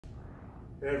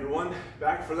Hey everyone,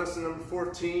 back for lesson number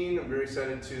 14. I'm very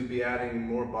excited to be adding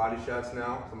more body shots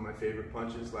now. Some of my favorite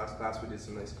punches. Last class we did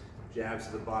some nice jabs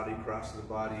to the body, cross to the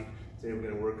body. Today we're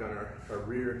going to work on our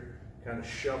rear kind of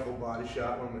shuffle body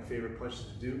shot, one of my favorite punches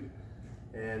to do.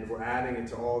 And we're adding it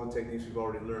to all the techniques we've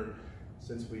already learned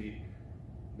since we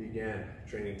began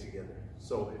training together.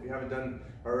 So if you haven't done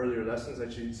our earlier lessons, I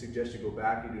should suggest you go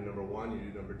back. You do number 1, you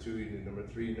do number 2, you do number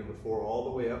 3, number 4, all the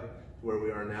way up to where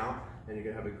we are now, and you're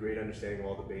gonna have a great understanding of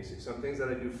all the basics. Some things that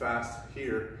I do fast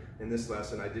here in this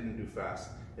lesson, I didn't do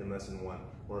fast in lesson 1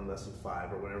 or in lesson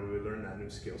 5 or whenever we learn that new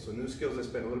skill. So new skills I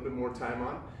spend a little bit more time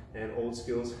on, and old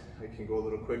skills I can go a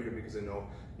little quicker because I know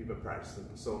you've been practicing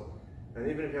them. So, and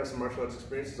even if you have some martial arts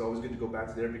experience, it's always good to go back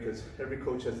to there because every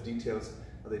coach has details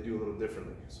they do a little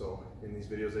differently. So in these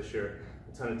videos I share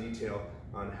a ton of detail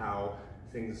on how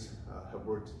things have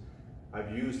worked,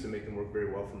 I've used to make them work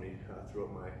very well for me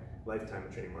throughout my lifetime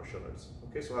of training martial arts.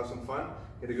 Okay, so have some fun,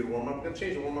 get a good warm up. I'm gonna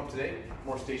change the warm up today,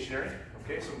 more stationary.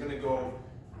 Okay, so we're gonna go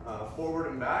forward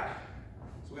and back.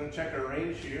 So we're gonna check our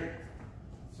range here.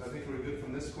 So I think we're good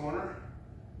from this corner.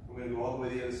 We're gonna go all the way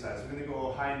to the other side. So we're gonna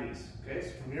go high knees. Okay, so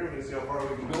from here we're gonna see how far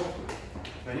we can go.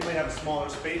 Now you might have a smaller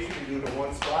space, you can do it in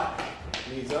one spot.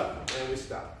 Knees up, and we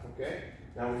stop. Okay,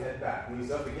 now we head back.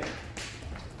 Knees up again.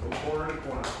 Go corner to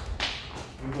corner.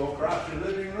 You go across your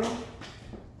living room.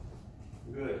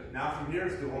 Good. Now from here,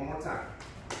 let's do it one more time.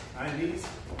 High knees.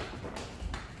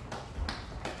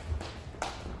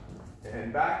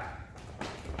 And back.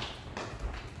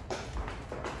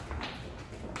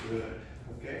 Good.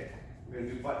 Okay. We're going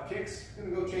to do butt kicks. We're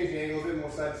going to go change the angle a bit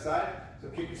more side to side. So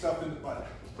kick yourself in the butt.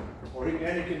 Or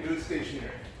again, you can do it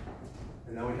stationary.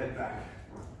 And now we head back.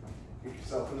 Kick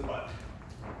yourself in the butt.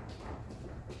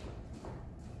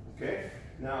 Okay.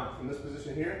 Now, from this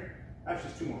position here, actually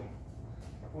it's 2 more.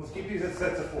 Let's keep these at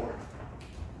sets of 4.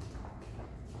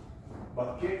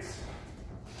 Butt kicks.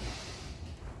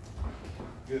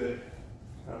 Good.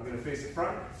 Now we're going to face the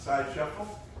front, side shuffle.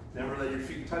 Never let your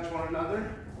feet touch one another.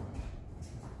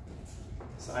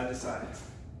 Side to side.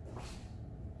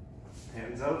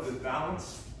 Hands out, good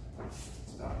balance.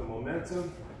 Stop the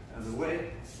momentum, out of the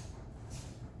way.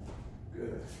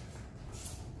 Good.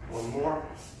 One more.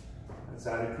 Let's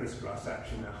add a crisscross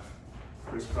action now.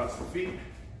 Crisscross the feet.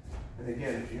 And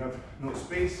again, if you have no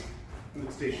space, do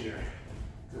it stationary.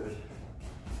 Good.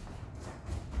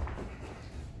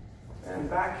 And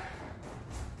back.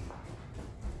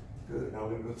 Good. Now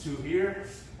we're going to go 2 here,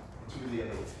 2 the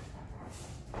other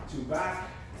way. 2 back,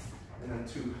 and then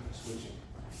 2 switching.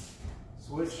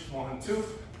 Switch, 1, 2.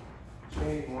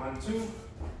 Chain, 1, 2.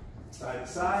 Side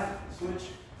to side, switch,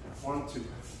 1, 2.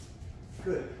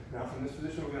 Good. Now from this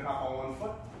position, we're going to hop on 1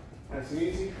 foot. Nice and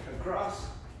easy, across,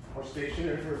 or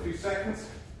stationary for a few seconds.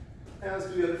 And let's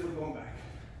do the other foot going back.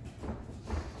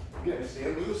 Again,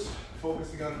 stay loose,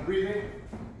 focusing on the breathing.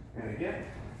 And again.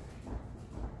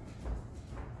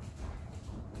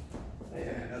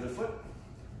 And another foot.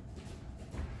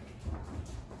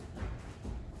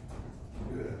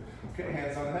 Good. Okay,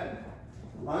 hands on the head.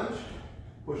 Lunge,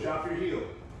 push off your heel.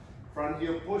 Front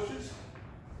heel pushes,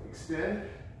 extend,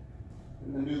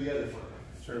 and then do the other foot.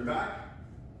 Turn back.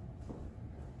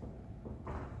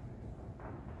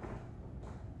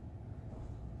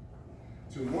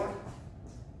 Two more.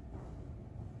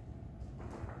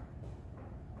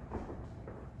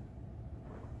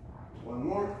 One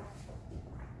more.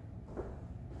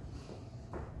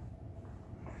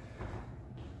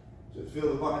 Just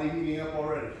feel the body heating up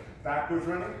already. Backwards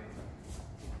running.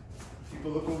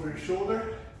 People look over your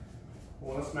shoulder.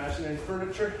 Want to smash in any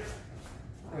furniture.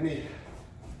 Any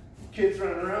kids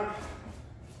running around.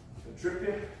 They'll trip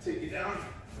you, take you down.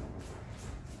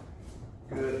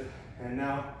 Good. And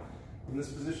now, in this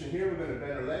position here, we're going to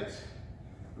bend our legs.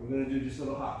 We're going to do just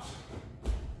little hops.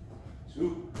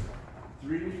 2,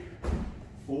 3,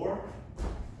 4.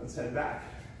 Let's head back.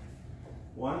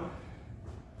 1,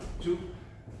 2,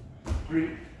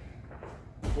 3,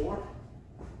 4.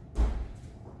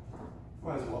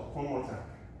 Might as well. One more time.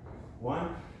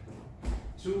 1,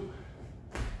 2,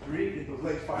 3. Get those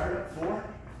legs fired up. 4.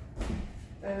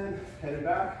 And headed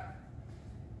back.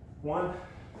 1,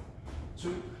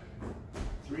 2,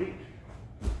 3,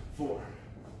 4.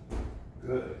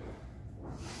 Good.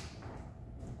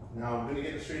 Now I'm going to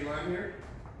get a straight line here.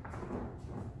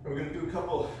 We're going to do a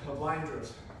couple of line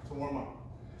drills to warm up.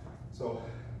 So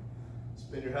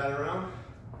spin your hat around,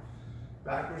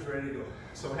 backwards, ready to go.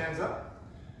 So hands up,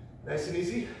 nice and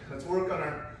easy. Let's work on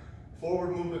our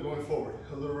forward movement going forward.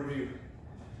 A little review.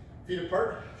 Feet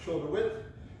apart, shoulder width,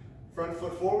 front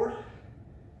foot forward.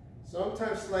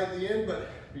 Sometimes slightly in, but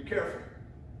be careful.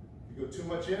 If you go too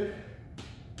much in,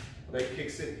 leg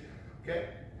kicks in. okay?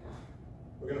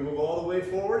 We're gonna move all the way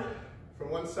forward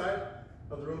from one side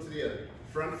of the room to the other.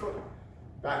 Front foot,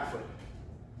 back foot.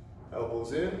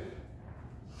 Elbows in,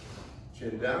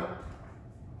 chin down.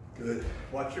 Good.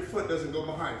 Watch your foot doesn't go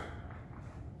behind.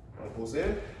 Elbows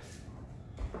in.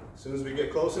 As soon as we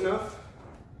get close enough,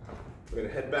 we're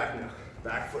gonna head back now.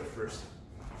 Back foot first.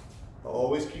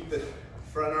 Always keep the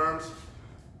front arms,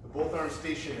 both arms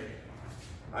stationary.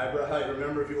 Eyebrow height.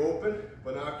 Remember, if you open,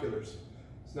 binoculars.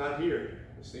 It's not here,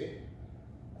 you see?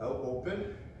 Elbow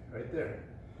open, right there.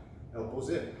 Elbows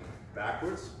in,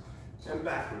 backwards and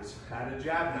backwards. Add a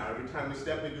jab now. Every time we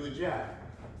step, we do a jab.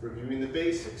 Reviewing the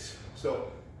basics.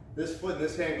 So this foot and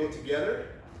this hand go together,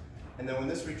 and then when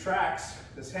this retracts,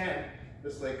 this hand,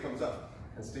 this leg comes up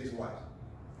and stays wide.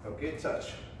 Okay,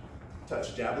 touch.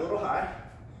 Touch, jab a little high,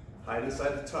 hide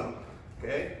inside the tunnel,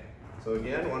 okay? So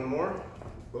again, one more,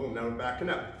 boom, now we're backing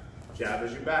up. Jab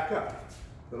as you back up.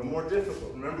 A little more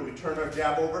difficult. Remember, we turn our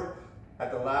jab over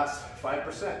at the last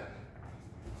 5%.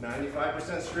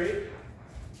 95% straight,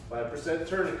 5%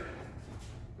 turning.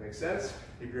 Make sense?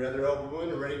 Keep your other elbow in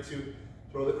and ready to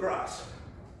throw the cross.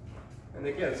 And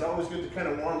again, it's always good to kind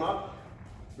of warm up,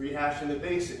 rehashing the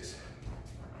basics.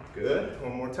 Good,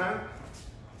 one more time.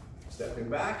 Stepping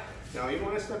back. Now, even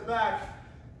when I step back,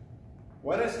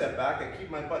 I keep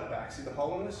my butt back. See the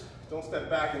hollowness? Don't step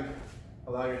back and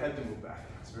allow your head to move back.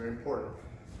 It's very important.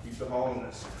 Keep the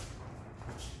hollowness.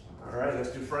 All right,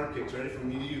 let's do front kicks. Ready? From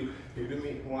me to you. You to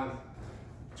me. 1,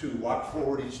 2. Walk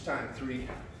forward each time. 3,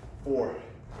 4,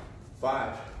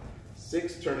 5,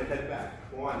 6. Turn the head back.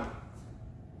 1,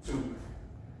 2,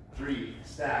 3.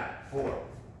 Stab. 4,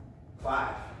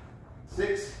 5,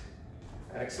 6.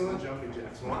 Excellent. Jumping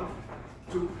jacks. 1,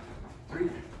 2, 3,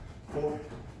 4,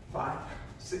 5,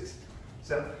 6,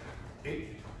 7, 8,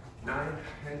 9,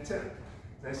 and 10.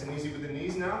 Nice and easy with the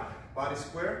knees now. Body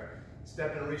square.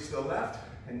 Step and reach to the left,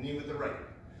 and knee with the right.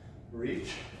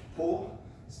 Reach, pull,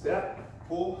 step,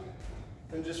 pull,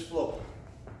 and just flow.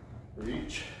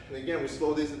 Reach. And again, we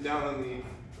slowed these down on the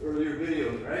earlier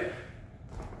videos, right?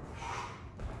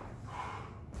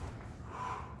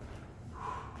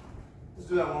 Let's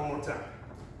do that one more time.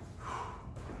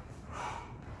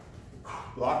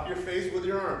 Lock your face with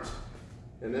your arms,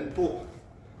 and then pull.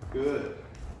 Good.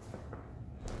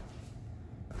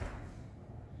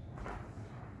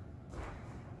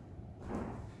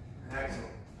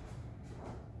 Excellent.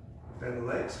 Bend the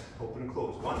legs, open and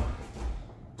close. 1,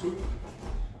 2,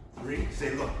 3,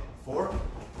 say look. 4,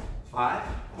 5,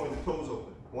 point the toes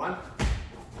open. 1,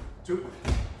 2,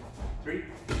 3,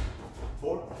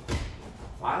 4,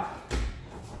 5.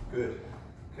 Good.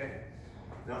 Okay.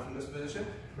 Now from this position,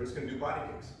 we're just going to do body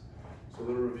kicks. So a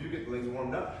little review, get the legs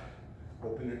warmed up,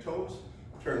 open your toes,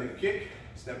 turn and kick,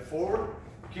 step forward,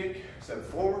 kick, step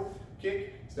forward,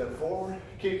 kick, step forward,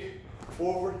 kick,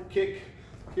 forward, kick,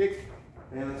 kick,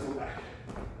 and let's go back.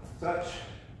 Touch,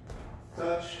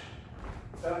 touch,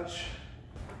 touch,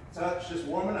 touch, just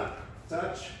warming up.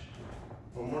 Touch,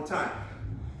 one more time.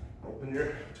 Open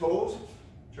your toes,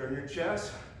 turn your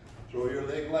chest, throw your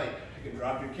leg light. You can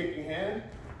drop your kicking hand,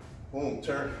 boom,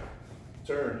 turn,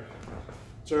 turn,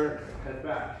 turn, head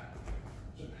back,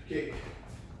 kick,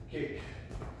 kick,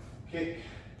 kick,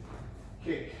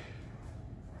 kick,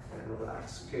 and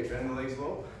relax. Okay, bend the legs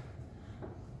low,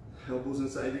 elbows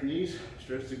inside your knees,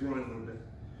 stretch the groin a little bit,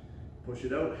 push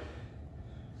it out,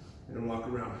 and walk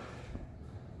around.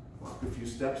 Walk a few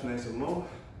steps nice and low,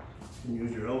 and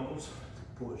use your elbows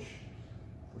to push.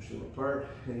 Push them apart,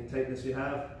 any tightness you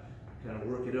have, kind of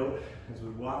work it out as we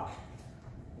walk.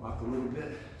 Walk a little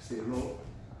bit, stay low.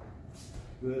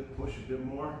 Good, push a bit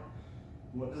more.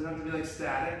 It doesn't have to be like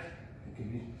static. It can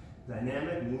be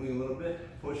dynamic, moving a little bit,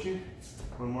 pushing.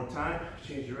 One more time,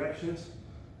 change directions.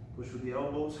 Push with the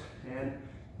elbows and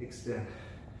extend.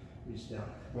 Reach down.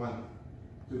 1,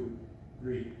 2,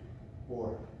 3,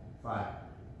 4, 5,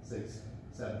 6,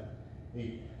 7,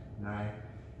 8, 9,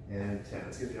 and 10.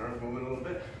 Let's get the arms moving a little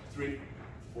bit. 3,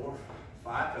 4,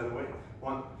 5, other way.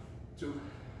 1, 2,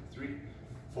 3,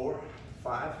 4,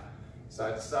 5,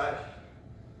 side to side.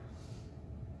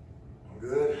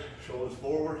 Good, shoulders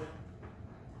forward,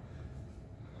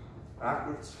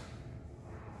 backwards.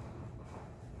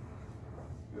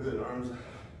 Good, arms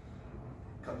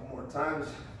a couple more times,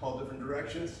 all different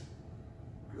directions.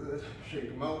 Good,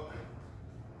 shake them out.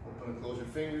 Open and close your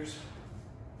fingers.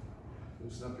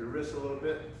 Loosen up your wrists a little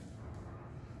bit.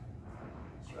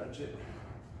 Stretch it.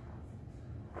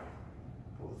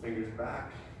 Pull the fingers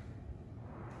back.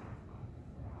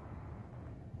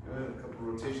 Good, a couple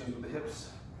rotations with the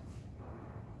hips.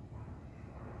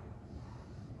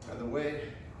 Other way.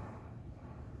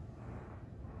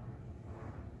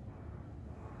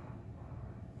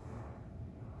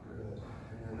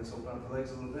 let's open up the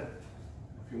legs a little bit.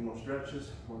 A few more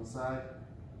stretches, one side,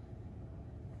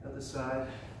 other side,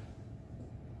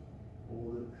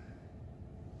 hold it.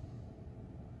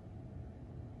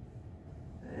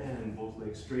 And both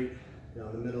legs straight,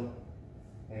 down the middle,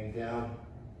 hang down.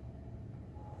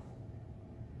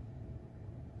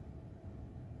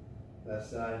 Left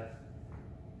side.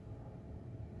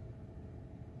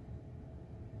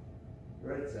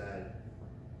 Right side.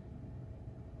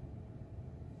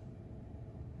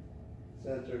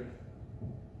 Center.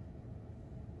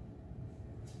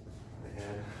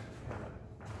 And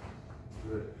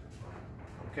good.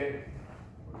 Okay,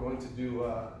 we're going to do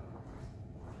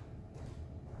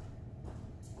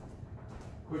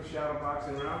quick shadow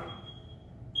boxing round.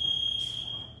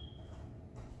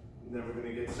 Never going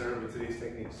to get started with today's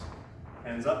techniques.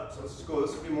 Hands up, so let's just go.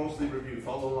 This will be mostly review.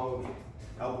 Follow along with me.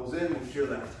 Elbows in, move to your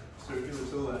left. Circular to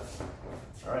the left.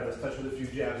 All right, let's touch with a few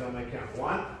jabs on my count.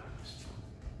 1,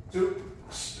 2,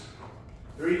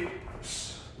 3.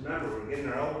 Remember, we're getting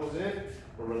our elbows in.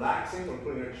 We're relaxing. We're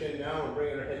putting our chin down. We're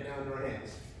bringing our head down to our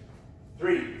hands.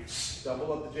 3.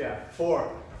 Double up the jab.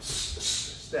 4.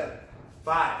 Step.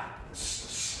 5.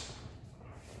 6.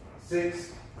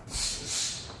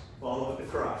 Follow with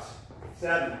the cross.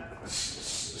 7.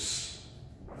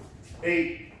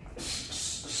 8.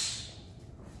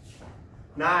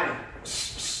 9.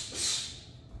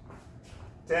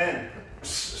 10.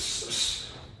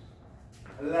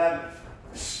 11.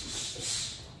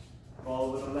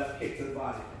 Follow with a left kick to the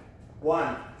body.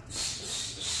 1.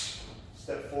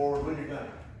 Step forward when you're done.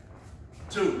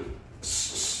 2.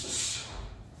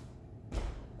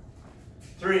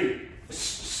 3.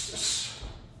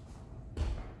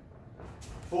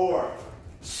 4.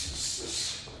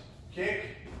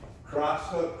 Kick, cross,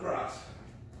 hook, cross.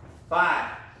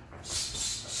 5.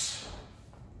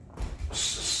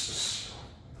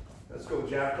 Let's go,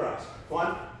 jab, cross.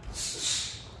 1,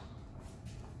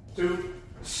 2,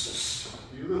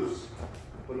 you loose.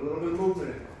 Put a little bit of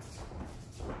movement in.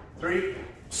 3,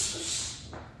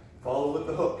 follow with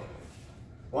the hook.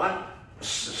 1,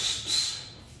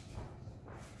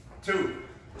 2,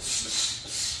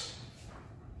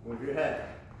 move your head.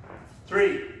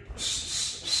 3,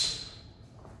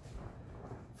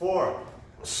 4,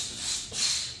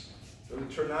 really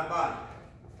turn that body.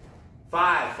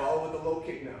 5, follow with the low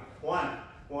kick now. 1,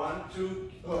 1,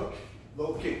 2, hook,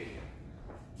 low kick.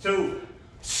 2,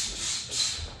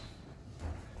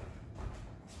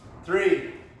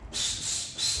 3,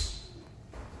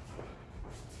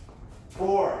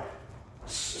 4,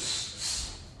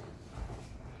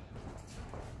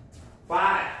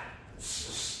 5.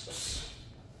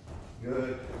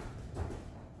 Good.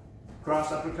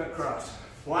 Cross, uppercut, cross.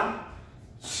 1,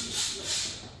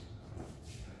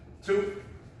 2,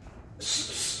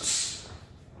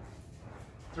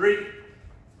 3,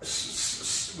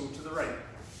 move to the right.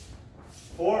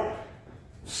 4,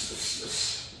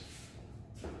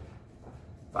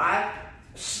 5,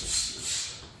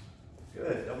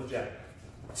 good, double jab.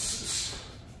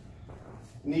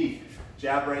 Knee,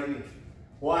 jab right knee.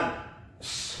 1,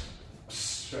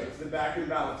 straight to the back and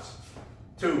balance.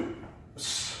 2,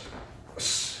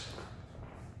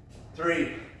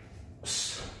 3,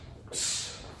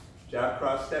 jab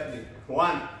cross step knee.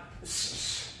 1,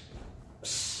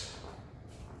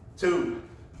 2,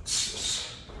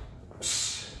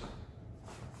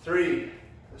 3,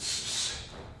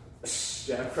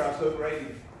 jab cross hook right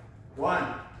knee.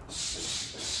 1,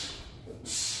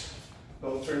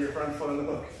 don't turn your front foot on the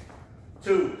hook.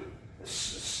 2,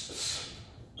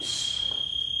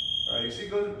 all right, you see it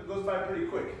goes by pretty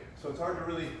quick, so it's hard to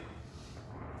really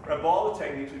grab all the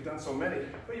techniques. We've done so many,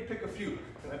 but you pick a few,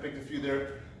 and I picked a few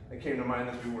there that came to mind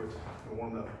as we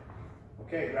warmed up.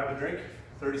 Okay, grab a drink,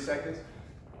 30 seconds.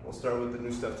 We'll start with the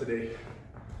new stuff today.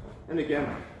 And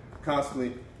again,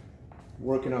 constantly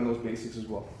working on those basics as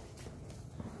well.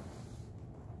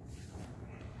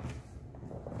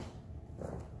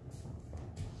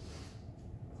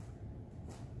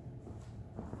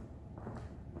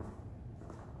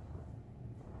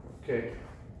 Okay,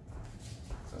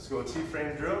 let's go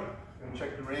T-frame drill. And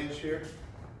check the range here.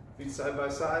 Feet side by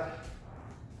side.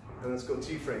 And let's go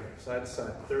T-frame, side to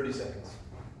side, 30 seconds.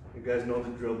 You guys know the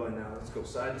drill by now. Let's go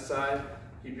side to side.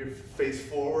 Keep your face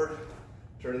forward.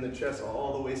 Turning the chest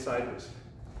all the way sideways.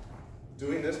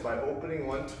 Doing this by opening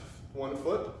one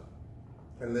foot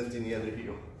and lifting the other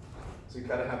heel. So you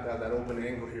kind of have to have that open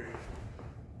angle here.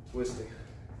 Twisting.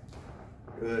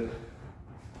 Good.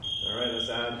 All right, let's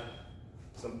add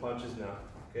some punches now.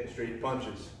 Okay, straight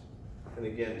punches. And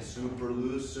again, super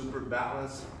loose, super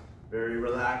balanced, very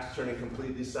relaxed, turning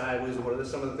completely sideways. What are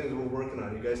some of the things we're working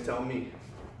on? You guys tell me.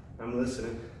 I'm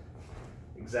listening.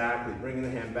 Exactly, bringing the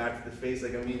hand back to the face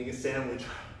like I'm eating a sandwich.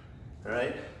 All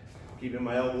right, keeping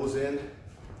my elbows in,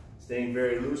 staying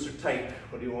very loose or tight.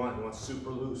 What do you want? You want super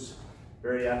loose,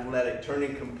 very athletic,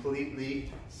 turning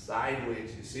completely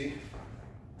sideways, you see?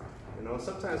 You know,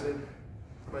 sometimes,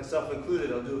 myself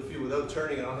included, I'll do a few without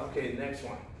turning and okay, next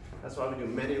one. That's why we do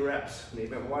many reps.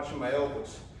 Maybe I'm watching my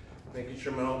elbows, making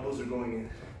sure my elbows are going in.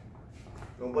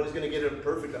 Nobody's gonna get it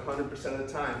perfect 100% of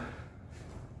the time.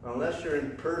 Unless you're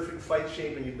in perfect fight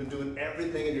shape and you've been doing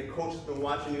everything and your coach has been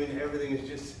watching you and everything is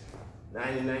just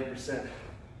 99%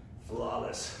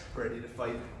 flawless, ready to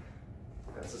fight.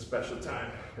 That's a special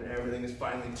time and everything is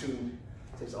finely tuned.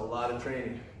 It takes a lot of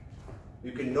training.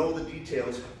 You can know the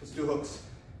details. Let's do hooks.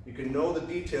 You can know the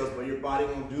details, but your body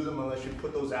won't do them unless you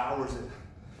put those hours in.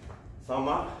 Thumb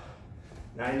up,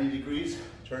 90 degrees,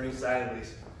 turning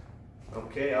sideways.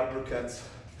 Okay, uppercuts.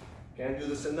 Can't do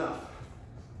this enough.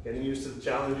 Getting used to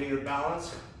challenging your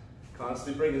balance,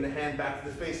 constantly bringing the hand back to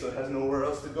the face so it has nowhere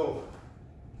else to go.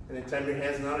 Anytime your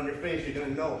hand's not on your face, you're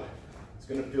gonna know. It's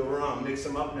gonna feel wrong. Mix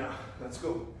them up now. Let's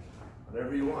go.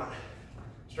 Whatever you want.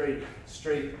 Straight,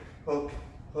 straight, hook,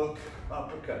 hook,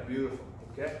 uppercut. Beautiful,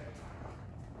 okay?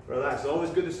 Relax.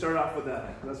 Always good to start off with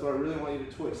that. That's what I really want you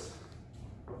to twist.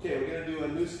 Okay, we're gonna do a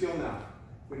new skill now.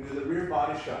 We're gonna do the rear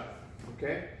body shot,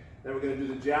 okay? Then we're gonna do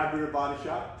the jab rear body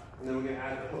shot, and then we're gonna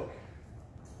add the hook.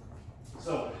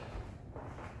 So,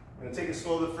 I'm gonna take it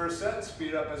slow the first set and speed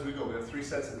it up as we go. We have 3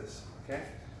 sets of this, okay?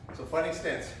 So fighting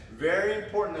stance. Very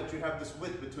important that you have this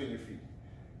width between your feet.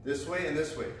 This way and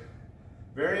this way.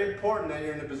 Very important that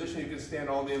you're in a position you can stand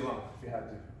all day long if you had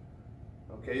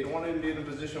to. Okay, you don't want to be in a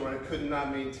position where it could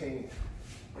not maintain.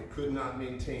 It could not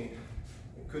maintain.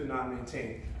 It could not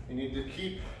maintain. You need to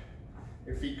keep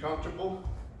your feet comfortable,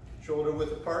 shoulder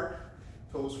width apart,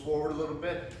 toes forward a little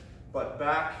bit, butt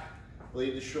back,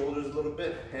 blade to shoulders a little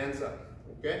bit, hands up,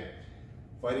 okay?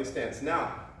 Fighting stance.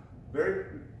 Now, very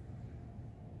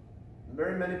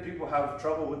many people have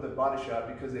trouble with the body shot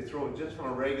because they throw it just from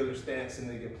a regular stance and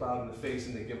they get plowed in the face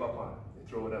and they give up on it. They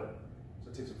throw it out. So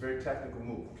it takes a very technical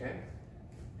move, okay?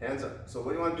 Hands up. So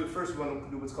what you want to do first, you want to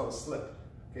do what's called a slip.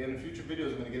 Okay, in the future videos,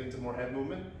 I'm going to get into more head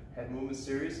movement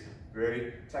series,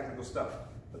 very technical stuff.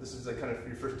 But this is like kind of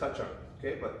your first touch on it,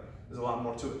 okay? But there's a lot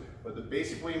more to it. But the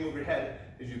basic way you move your head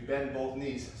is you bend both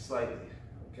knees slightly,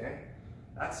 okay?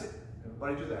 That's it.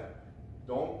 Everybody do that.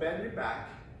 Don't bend your back.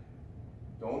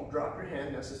 Don't drop your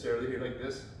hand necessarily here like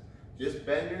this. Just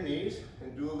bend your knees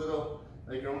and do a little,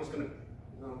 like you're almost gonna,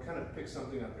 you know, kind of pick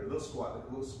something up here. A little squat, like a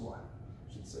little squat,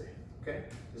 I should say. Okay?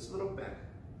 Just a little bend.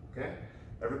 Okay?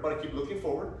 Everybody keep looking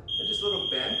forward. And just a little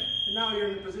bend. And now you're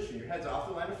in a position. Your head's off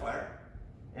the line of fire.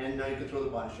 And now you can throw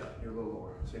the body shot. You're a little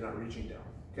lower, so you're not reaching down.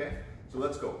 Okay? So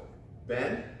let's go.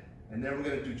 Bend, and then we're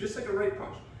gonna do just like a right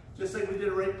punch. Just like we did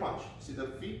a right punch. See the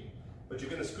feet? But you're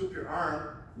gonna scoop your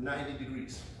arm 90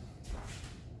 degrees.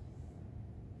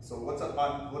 So what's up?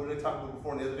 What did I talk about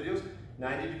before in the other videos?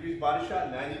 90 degrees body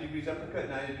shot, 90 degrees uppercut,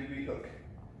 90 degree hook.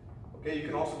 Okay, you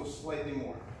can also go slightly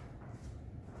more.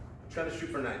 Try to shoot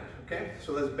for 90, okay?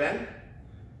 So let's bend,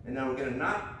 and now we're gonna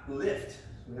not lift.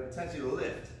 We have a tendency to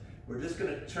lift. We're just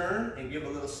gonna turn and give a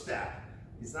little stab.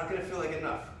 It's not gonna feel like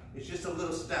enough. It's just a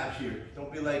little stab here.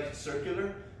 Don't be like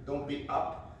circular, don't be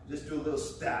up, just do a little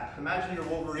stab. Imagine you're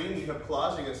Wolverine, you have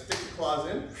claws, you're gonna stick the claws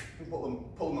in and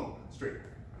pull them out straight,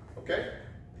 okay?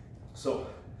 So,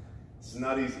 this is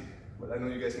not easy, but I know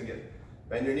you guys can get it.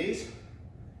 Bend your knees,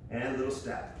 and a little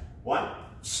stab. 1,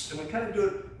 and we kind of do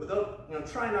it without, you know,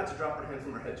 try not to drop our hand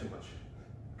from our head too much.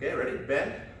 Okay, ready?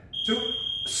 Bend. 2,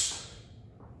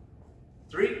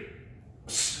 3.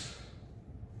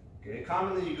 Okay,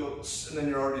 commonly you go, and then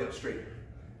you're already up straight.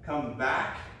 Come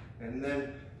back, and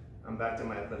then I'm back to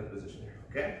my athletic position here,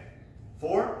 okay?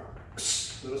 4,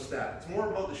 little stab. It's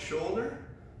more about the shoulder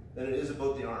than it is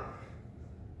about the arm.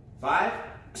 5,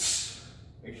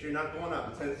 make sure you're not going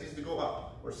up. The tendency is to go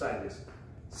up or sideways.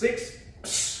 6,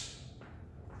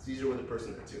 it's easier with a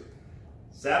person there too.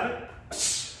 7,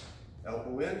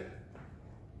 elbow in.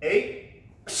 8,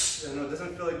 I know it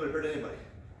doesn't feel like it would hurt anybody.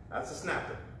 That's a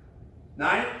snap.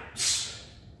 9,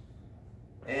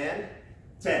 and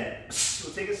 10.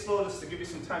 We'll take it slow just to give you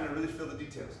some time to really feel the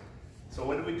details. So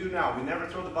what do we do now? We never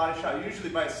throw the body shot, usually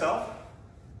by itself.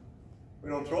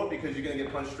 We don't throw it because you're gonna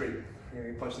get punched straight. You're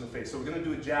gonna get punched in the face. So we're gonna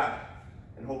do a jab,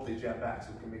 and hopefully a jab back so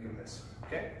we can make a miss,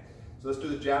 okay? So let's do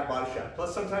the jab body shot.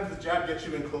 Plus sometimes the jab gets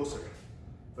you in closer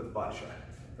for the body shot.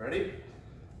 Ready?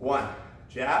 1,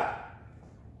 jab,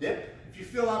 dip. If you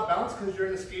feel out of balance because you're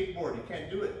in a skateboard, you can't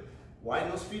do it. Widen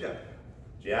those feet up.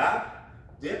 Jab,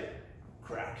 dip,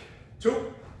 crack. 2,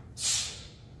 go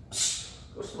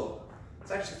slow.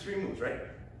 It's actually 3 moves, right?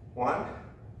 1,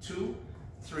 2,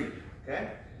 3,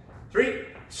 okay? 3,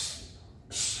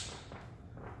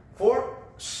 4,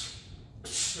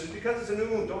 and because it's a new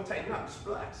move, don't tighten up, just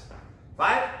relax.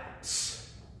 5,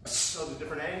 those are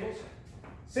different angles.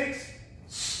 6,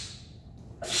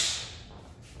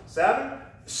 7,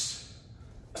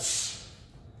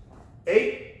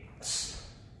 8,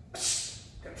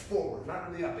 kind of forward,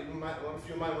 not really up. You might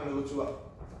want to look too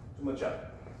up, too much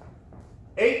up.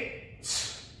 8,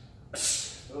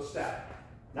 little step.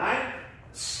 9,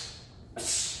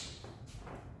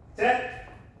 10.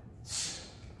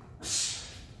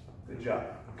 Good job.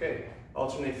 Okay,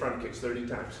 alternate front kicks 30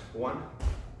 times. 1,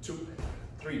 2,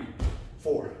 3,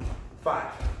 4,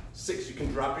 5, 6. You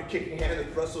can drop your kicking hand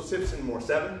and thrust those hips in more.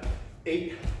 7,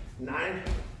 8, 9,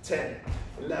 10,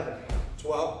 11,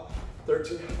 12,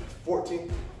 13,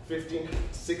 14, 15,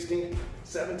 16,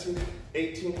 17,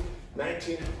 18,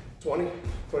 19, 20,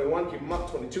 21, keep them up,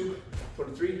 22,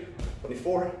 23,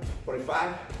 24,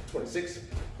 25, 26,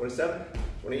 27,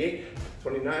 28,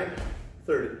 29,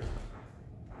 30.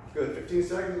 Good, 15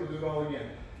 seconds, we'll do it all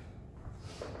again.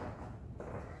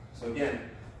 So again,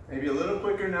 maybe a little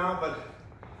quicker now, but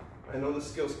I know the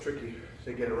skill's tricky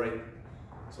to get it right.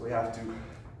 So we have to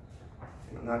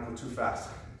not go too fast.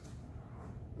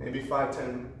 Maybe 5,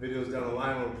 10 videos down the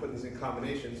line when we're putting this in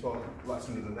combinations. Well, a lot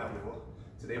sooner than that we will.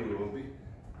 Today we will be.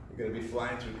 We're gonna be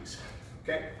flying through these.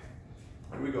 Okay?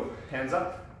 Here we go. Hands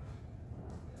up.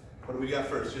 What do we got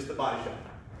first? Just the body shot.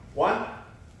 1.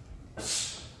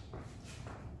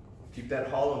 Keep that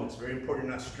hollowness. Very important,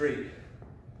 not straight.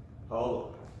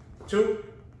 Hollow. 2.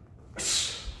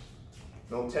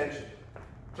 No tension.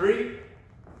 3.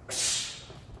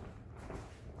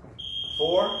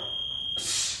 4.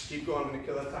 Keep going. I'm going to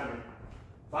kill that timer.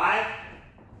 5.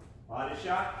 Body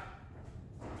shot.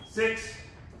 6.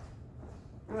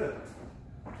 Good.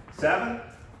 7.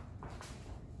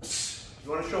 If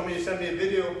you want to show me, send me a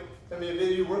video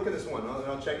you working this one.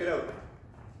 I'll check it out.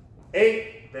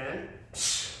 8. Bend.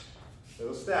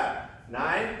 Little stab.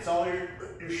 9. It's all your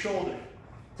shoulder.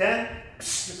 10.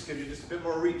 Just gives you just a bit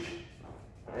more reach.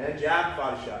 And jab,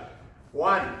 body shot.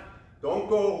 1. Don't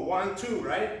go 1, 2,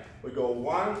 right? We go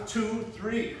 1, 2,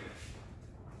 3.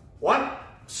 1.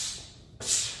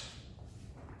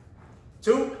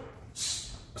 2.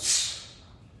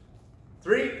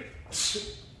 3.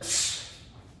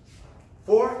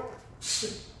 4.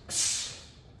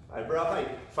 Eyebrow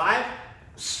height. 5.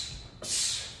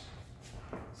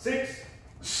 6.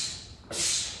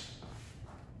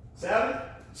 7.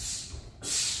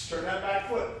 Turn that back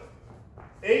foot.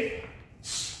 8.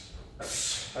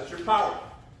 That's your power.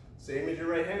 Same as your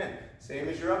right hand. Same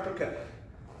as your uppercut.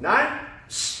 9.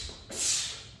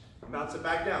 Bounce it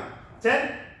back down.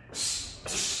 10.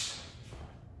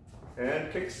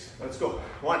 And kicks. Let's go.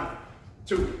 1,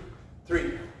 2,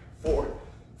 3, 4,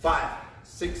 5,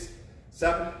 6,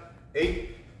 7,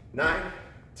 8, 9,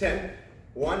 10.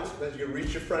 1. Then you can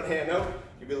reach your front hand out.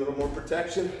 Give you a little more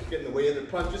protection. Get in the way of their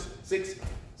punches. 6,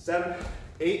 7,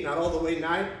 8. Not all the way.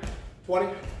 9,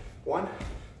 20. 1,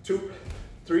 2,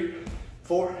 3,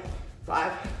 4,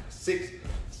 5, 6,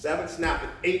 7. Snap it.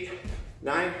 8,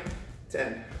 9,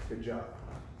 10. Good job.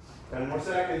 10 more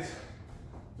seconds.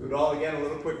 Do it all again a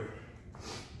little quicker.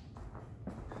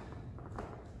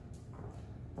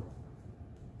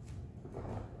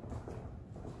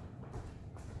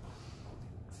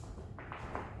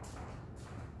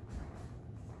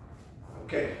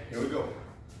 Okay, here we go.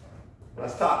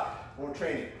 Let's talk. More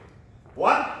training.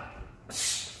 1,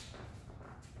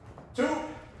 2,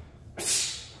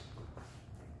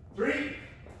 3.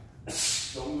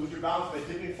 Don't lose your balance by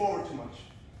tipping forward too much.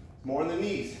 More in the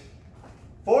knees.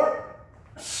 4,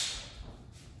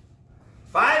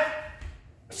 5,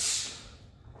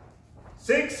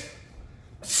 6,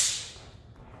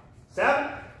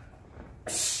 7,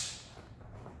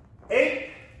 8.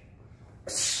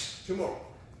 2 more.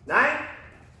 9.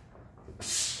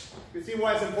 You can see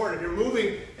why it's important. If you're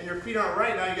moving and your feet aren't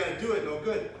right, now you got to do it. No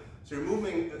good. So your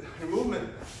movement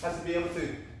has to be able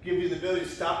to give you the ability to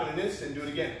stop in an instant and do it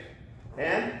again.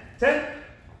 And 10.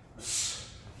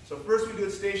 So first we do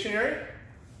it stationary.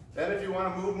 Then if you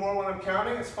want to move more when I'm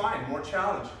counting, it's fine. More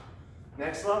challenge.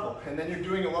 Next level. And then you're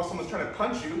doing it while someone's trying to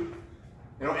punch you,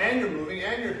 and you're moving,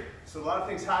 so a lot of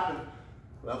things happen,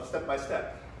 well, step by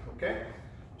step. Okay?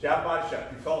 Jab, body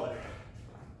shot. You follow there.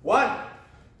 1,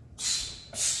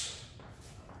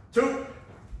 2.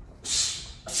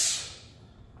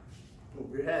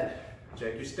 Move your head.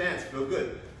 Check your stance. Feel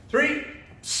good. 3.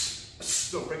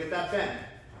 Don't forget that bend.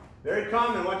 Very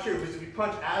common. Watch here because we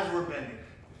punch as we're bending.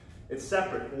 It's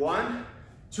separate. 1,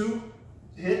 2,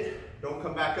 hit. Don't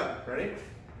come back up. Ready?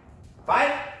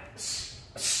 5,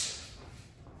 6,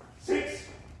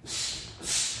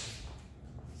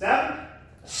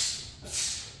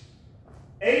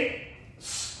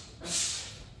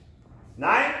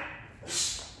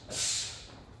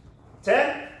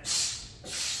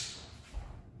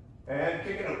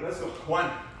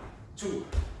 1, 2,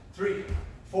 3,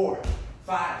 4,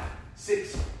 5,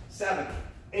 6, 7,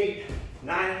 8,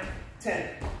 9, 10.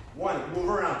 1, move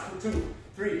around. 2,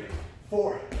 3,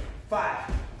 4,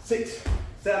 5, 6,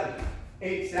 7,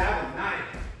 8, 7, 9,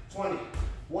 20.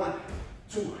 1,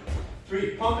 2,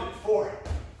 3, pump it. 4,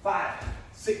 5,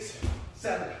 6,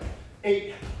 7,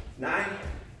 8, 9,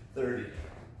 30.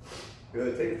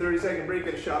 Good. Take a 30-second break,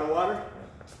 get a shot of water.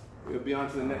 We'll be on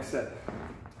to the next set.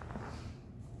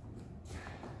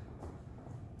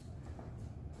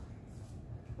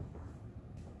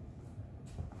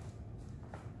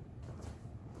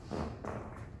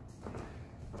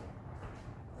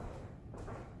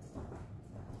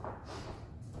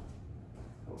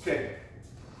 Okay,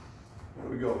 here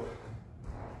we go.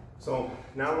 So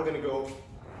now we're gonna go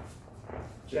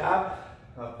jab,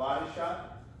 a body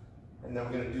shot, and then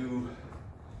we're gonna do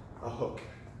a hook,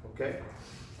 okay?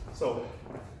 So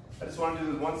I just want to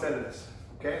do one set of this,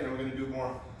 okay? And then we're gonna do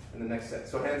more in the next set.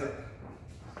 So hands up,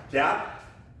 jab,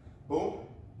 boom,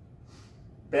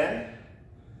 bend,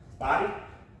 body,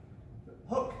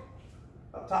 hook,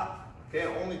 up top, okay?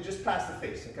 Only just past the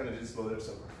face. I kind of just slow there,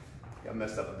 so got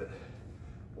messed up a bit.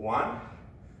 1,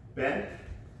 bend,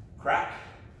 crack,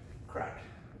 crack.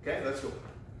 Okay, let's go.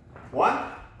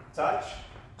 1, touch.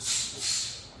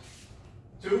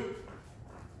 2,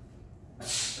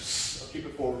 I'll keep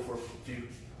it forward for a few.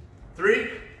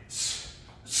 3,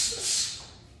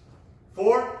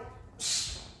 4,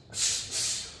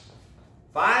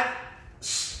 5,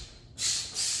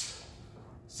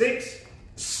 6.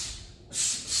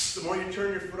 The more you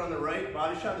turn your foot on the right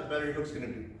body shot, the better your hook's gonna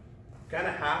do. Kind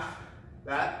of half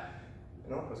that,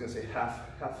 you know, I was gonna say half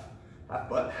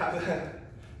butt, half that.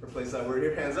 Replace that word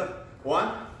here, hands up.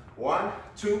 1, 1,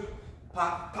 2,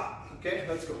 pop, pop. Okay,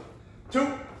 let's go.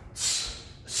 2,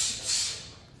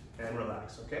 and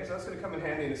relax. Okay, so that's gonna come in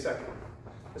handy in a second.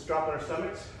 Let's drop on our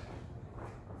stomachs.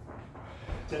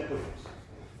 10 push-ups.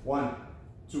 1,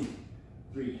 2,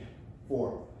 3,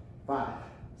 4, 5,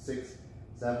 6,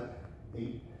 7,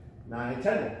 8, 9,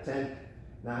 10. 10,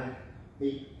 9,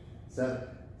 8, 7,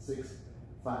 6,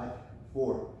 5,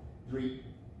 4, 3,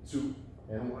 2,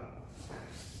 and 1.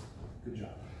 Good job.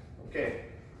 Okay,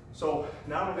 so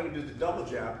now we're going to do the double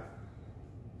jab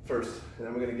first, and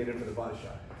then we're going to get in for the body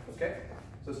shot. Okay,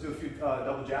 so let's do a few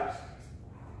double jabs.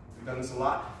 We've done this a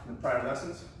lot in the prior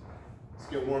lessons. Let's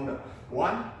get warmed up.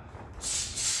 1.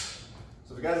 So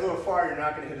if the guy's a little far, you're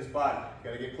not going to hit his body. You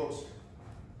got to get closer.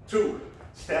 2.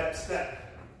 Step,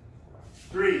 step.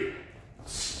 3.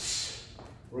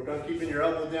 Work on keeping your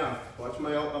elbow down. Watch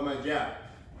my jab.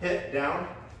 Hit down,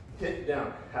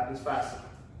 happens faster.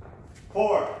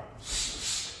 4,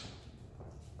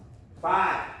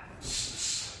 5.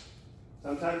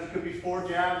 Sometimes it could be 4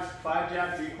 jabs, 5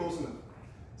 jabs to get close enough.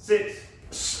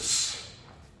 6.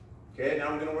 Okay, now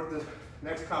I'm gonna work the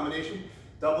next combination.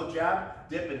 Double jab,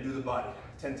 dip, and do the body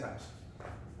 10 times.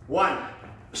 1.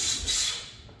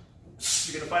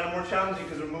 You're gonna find it more challenging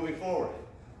because we're moving forward.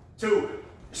 2.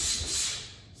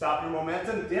 Stop your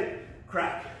momentum, dip,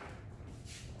 crack.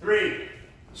 3.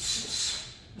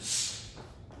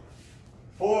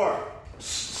 4.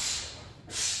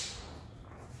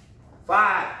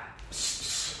 5.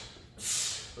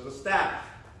 Little stab.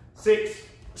 6.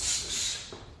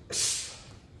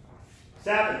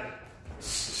 7.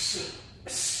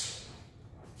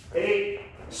 8.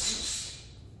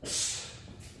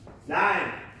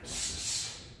 9.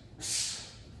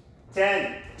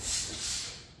 10.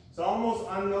 It's almost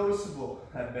unnoticeable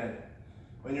at bend.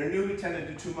 When you're new, we tend to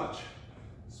do too much.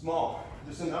 Small,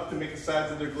 just enough to make the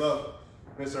sides of their glove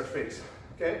miss our face.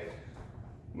 Okay?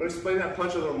 I'm going to explain that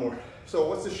punch a little more. So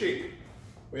what's the shape?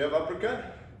 We have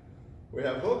uppercut, we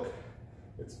have hook,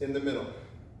 it's in the middle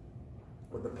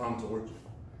with the palm towards you.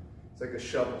 It's like a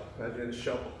shovel. Imagine a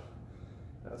shovel.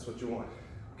 That's what you want.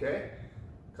 Okay?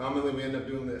 Commonly we end up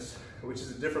doing this, which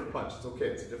is a different punch. It's okay,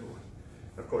 it's a different one.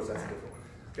 Of course, that's a different one.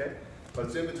 Okay? But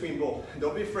it's in between both.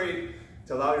 Don't be afraid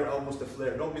to allow your elbows to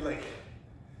flare. Don't be like,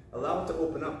 allow it to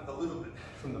open up a little bit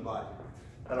from the body.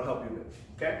 That'll help you a bit.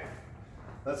 Okay?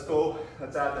 Let's go.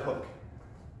 Let's add the hook.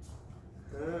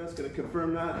 It's going to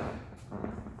confirm that.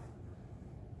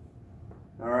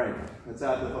 All right. Let's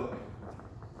add the hook.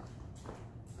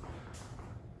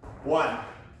 1.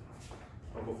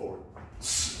 I'll go forward.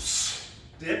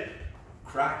 Dip,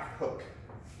 crack, hook.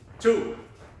 2.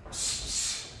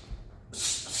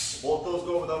 Both those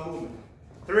go without movement.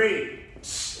 3.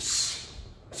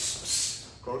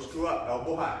 Corkscrew up,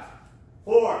 elbow high.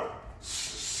 4.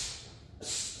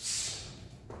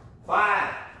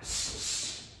 5.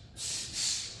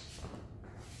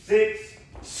 6.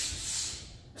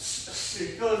 So you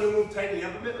feel a new move, tighten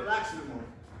up a bit, relax a bit more.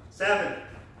 7,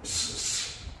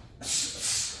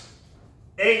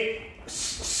 8.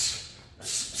 If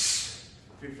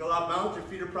you fill out mounts, your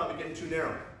feet are probably getting too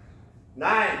narrow.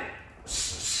 9,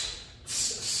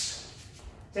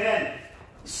 10.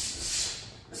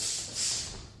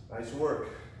 Nice work.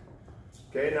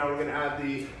 Okay, now we're going to add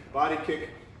the body kick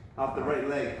off the right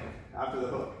leg after the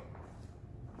hook.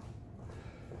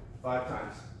 5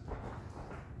 times.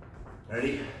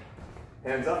 Ready?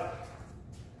 Hands up.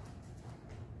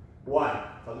 1.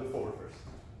 I'll do forward first.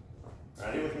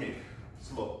 Ready with me?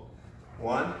 Slow.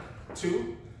 1,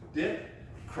 2, dip,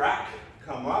 crack,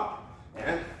 come up,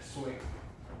 and swing.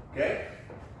 Okay?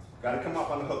 Got to come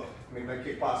up on the hook. Make that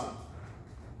kick possible.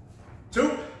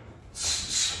 2.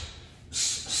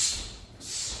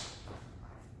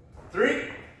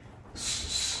 3.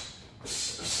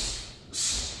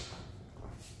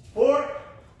 4.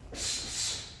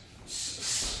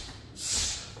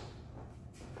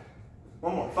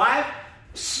 1 more. 5.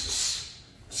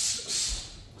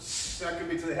 That could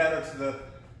be to the head or to the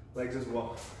legs as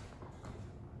well.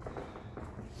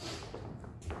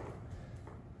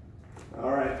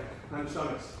 All right, on your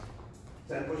stomachs.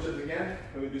 10 push-ups again.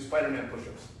 We're going to do Spider-Man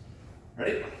push-ups.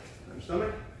 Ready? On your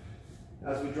stomach.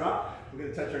 As we drop, we're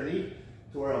going to touch our knee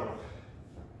to our elbow.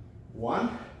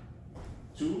 1,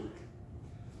 2,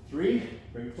 3.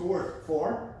 Bring it towards.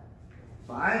 4,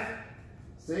 5,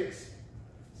 6,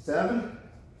 7,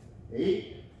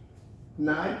 8,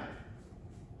 9,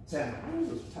 10. Ooh,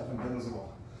 those haven't been as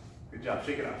well. Good job.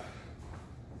 Shake it off.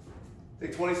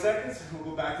 Take 20 seconds, and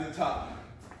we'll go back to the top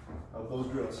of those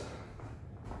drills.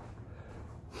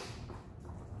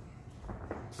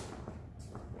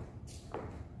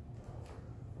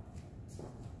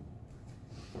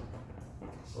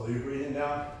 Slow your breathing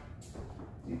down.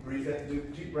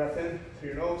 Deep breath in through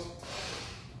your nose.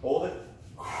 Hold it.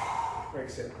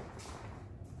 Exhale.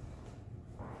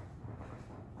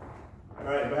 All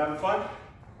right, we're having fun.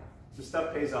 This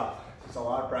stuff pays off. It's a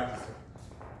lot of practice.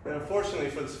 And unfortunately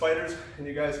for the fighters and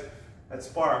you guys that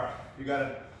spar, you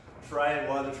gotta try it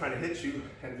while they're trying to hit you.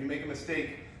 And if you make a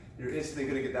mistake, you're instantly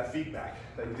gonna get that feedback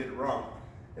that you did it wrong.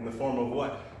 In the form of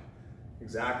what?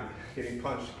 Exactly. Getting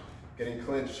punched, getting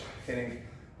clinched, getting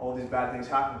all these bad things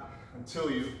happen until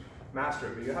you master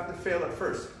it. But you have to fail at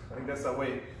first. I think that's that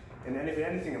way in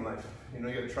anything in life. You know,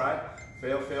 you gotta try,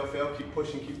 fail, fail, fail, keep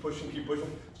pushing, keep pushing, keep pushing.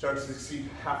 Start to succeed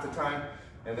half the time,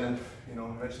 and then, you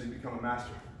know, eventually become a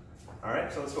master. All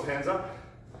right, so let's go hands up.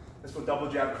 Let's go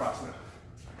double jab cross now.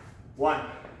 1,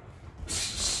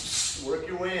 work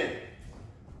your way in.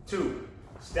 2,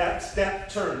 step, step,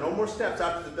 turn. No more steps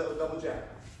after the double jab.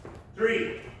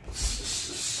 3,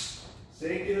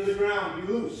 sink into the ground, be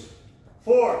loose.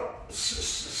 4,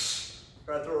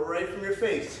 try to throw it right from your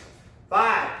face.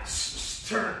 5,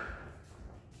 turn.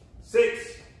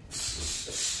 6,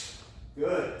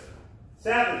 good.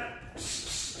 7,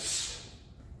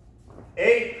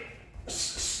 8,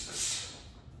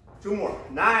 2 more.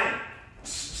 9,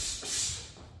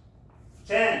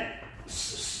 10,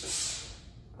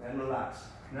 and relax.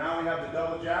 Now we have the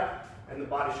double jab and the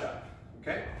body shot.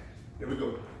 Okay? Here we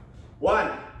go.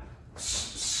 1,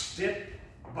 dip,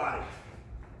 body.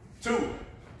 2,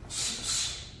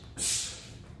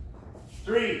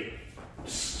 3,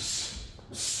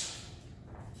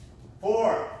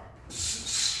 4,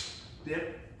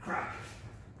 dip, crack.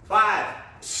 5,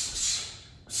 6,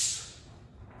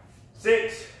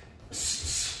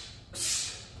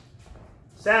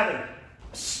 7,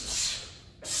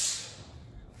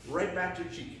 right back to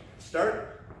your cheek.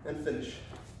 Start and finish.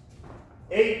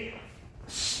 8,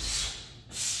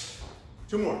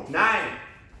 2 more. 9,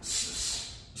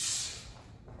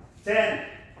 10.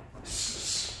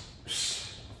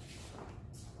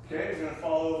 Okay, we're going to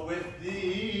follow with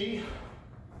the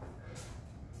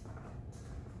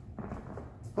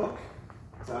hook.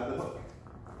 Inside the hook.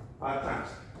 5 times.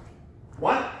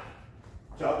 1,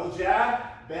 double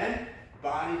jab, bend,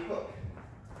 body hook.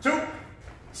 2,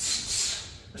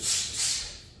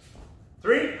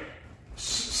 3,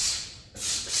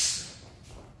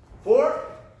 4,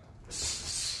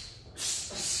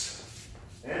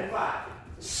 and 5.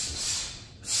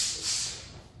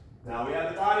 Now we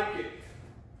have the body kick.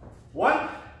 1,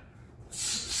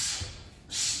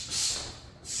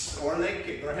 or leg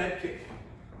kick, or head kick.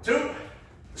 2,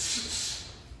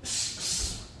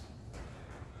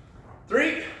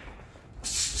 3,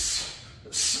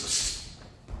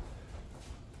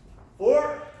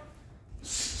 4,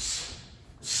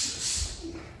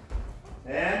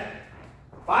 and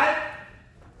 5,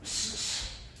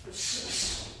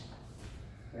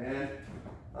 and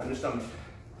on your stomach.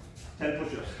 10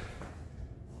 push-ups.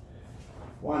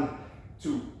 1,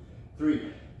 2,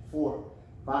 3, 4,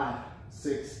 5,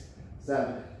 6,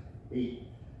 7, 8,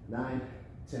 9,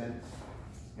 10,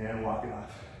 and walk it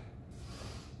off.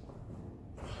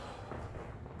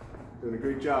 Doing a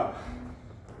great job.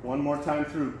 One more time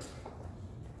through.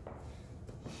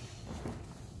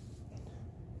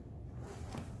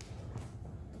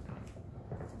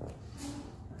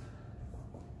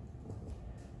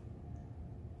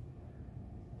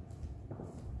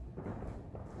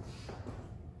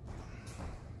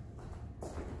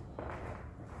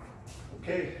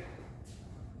 Okay,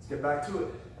 let's get back to it.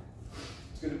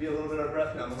 It's going to be a little bit out of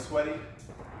breath now. I'm sweaty.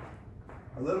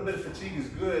 A little bit of fatigue is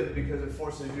good because it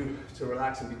forces you to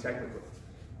relax and be technical.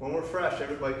 When we're fresh,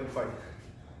 everybody can fight.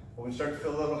 But when you start to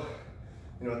feel a little,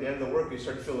 at the end of the work, you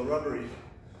start to feel a rubbery.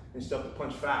 You still have to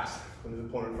punch fast when there's an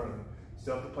opponent in front of you. You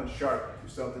still have to punch sharp. You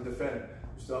still have to defend.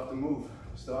 You still have to move.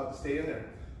 You still have to stay in there.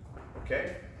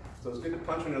 Okay? So it's good to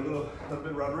punch when you're a little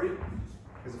bit rubbery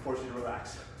because it forces you to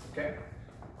relax. Okay?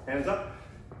 Hands up.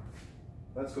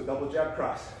 Let's go double jab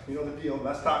cross. You know the deal.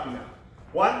 Less talking now.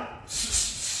 1,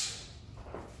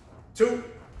 2,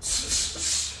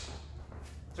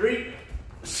 3,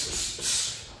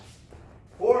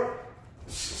 4.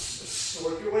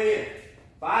 Work your way in.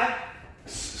 5,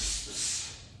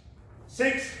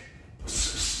 6.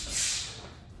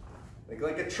 Think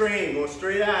like a train. Go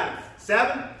straight at it.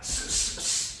 7.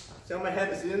 See how my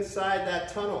head is inside that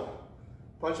tunnel.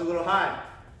 Punch a little high.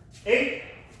 8.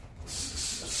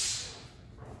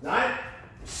 9,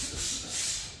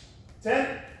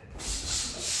 10.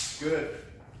 Good.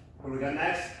 What do we got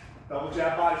next? Double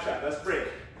jab body shot. Let's break.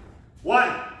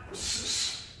 1,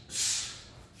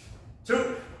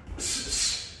 2,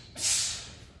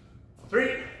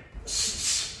 3,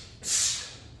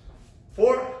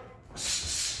 4.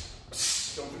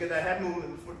 Don't forget that head movement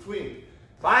in between.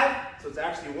 5. So it's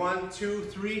actually 1, 2,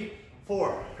 3,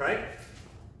 4. Right?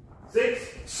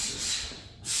 6.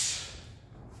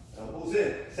 Elbows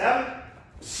in. 7,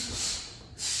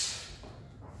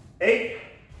 8,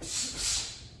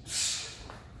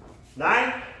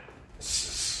 9,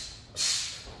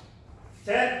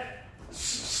 10.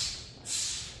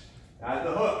 Add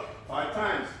the hook 5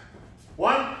 times.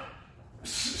 1,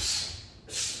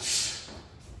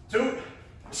 2,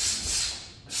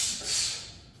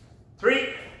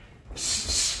 3,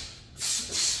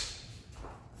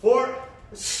 4.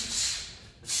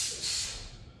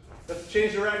 Let's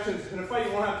change directions. In a fight,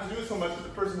 you won't have to do it so much with the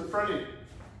person in front of you.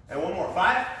 And one more.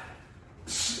 5.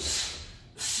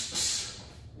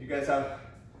 You guys have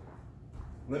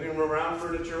living room around,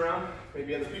 furniture around,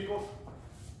 maybe other people.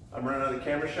 I'm running out of the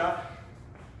camera shot.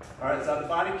 All right, let's add the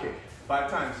body kick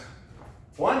 5 times.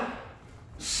 1.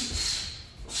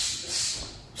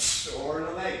 Or in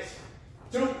the legs.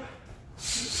 2.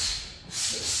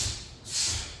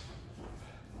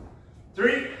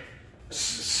 3.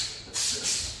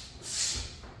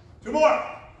 2 more.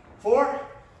 4.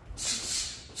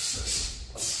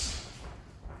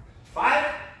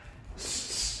 5.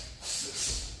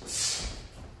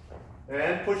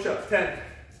 And push-ups. 10.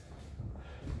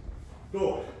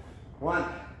 Go. 1,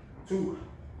 2,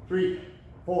 3,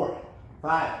 4,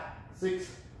 5,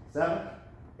 6, 7,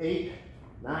 8,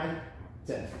 9,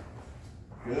 10.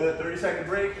 Good. 30-second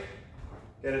break.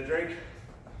 Get a drink.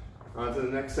 On to the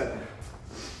next set.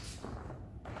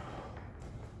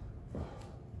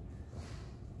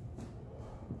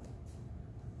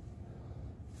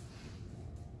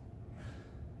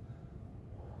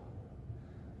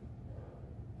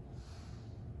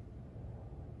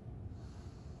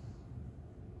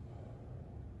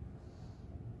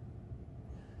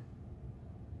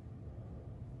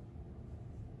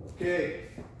 Okay,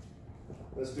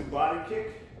 let's do body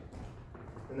kick,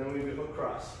 and then we do hook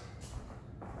cross.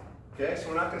 Okay, so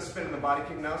we're not going to spin in the body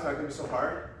kick now, it's not going to be so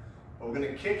hard. But we're going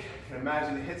to kick and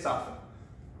imagine it hits off them.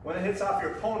 When it hits off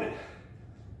your opponent,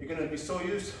 you're going to be so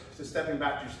used to stepping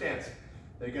back to your stance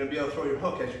that you're going to be able to throw your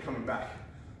hook as you're coming back.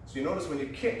 So you notice when you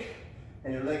kick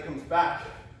and your leg comes back,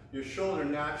 your shoulder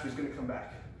naturally is going to come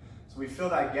back. So we fill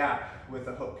that gap with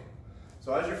a hook.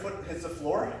 So as your foot hits the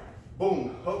floor,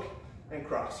 boom, hook, and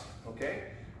cross, okay?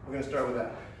 We're gonna start with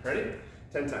that. Ready?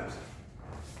 10 times.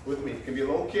 With me. It can be a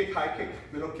low kick, high kick,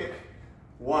 middle kick.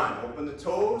 1, open the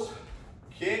toes,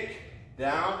 kick,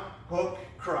 down, hook,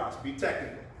 cross. Be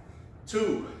technical.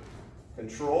 2,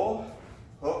 control,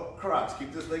 hook, cross.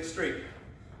 Keep this leg straight.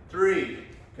 3,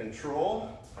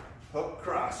 control, hook,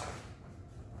 cross.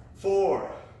 4,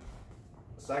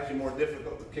 it's actually more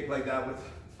difficult to kick like that with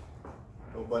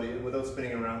nobody, without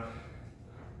spinning around.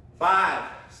 5,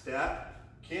 step,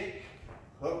 kick,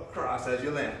 hook, cross as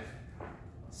you land.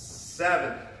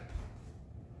 7,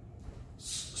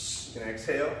 you can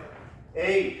exhale.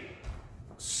 8,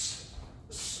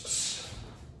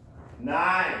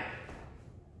 9. And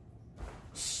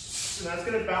that's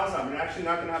going to bounce out. You're actually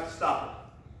not going to have to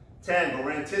stop it. 10, but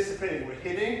we're anticipating, we're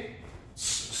hitting.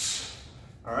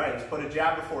 All right, let's put a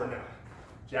jab before now.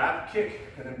 Jab, kick,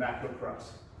 and then back hook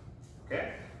cross.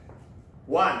 Okay?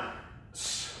 1,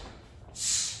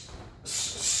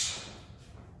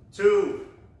 2,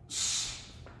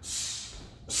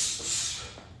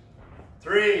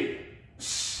 3,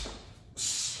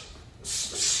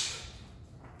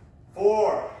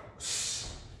 4,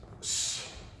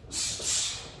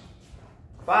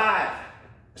 5,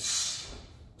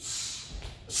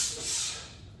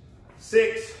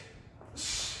 6,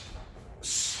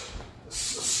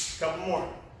 couple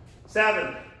more,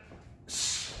 7,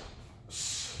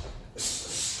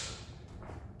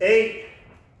 8,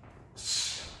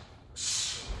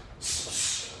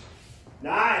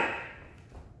 9,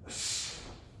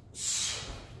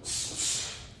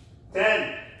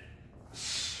 10.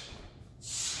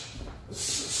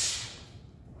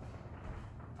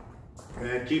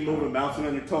 And keep moving, bouncing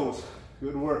on your toes.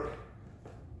 Good work.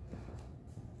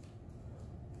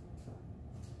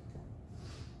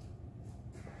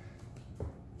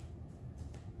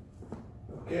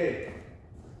 Okay,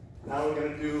 now we're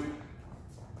going to do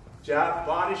jab,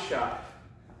 body shot,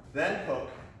 then hook,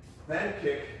 then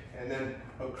kick, and then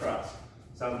hook cross.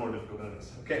 Sounds more difficult than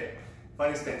this. Okay,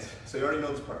 fighting stance. So you already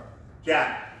know this part.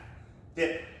 Jab,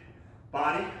 dip,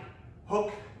 body,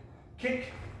 hook,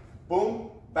 kick,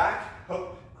 boom, back,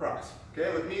 hook, cross.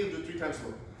 Okay, with me, you'll do it 3 times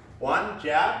slow. 1,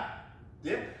 jab,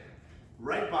 dip,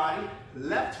 right body,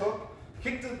 left hook,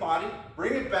 kick to the body,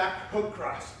 bring it back, hook,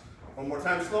 cross. 1 more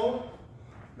time slow,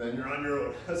 then you're on your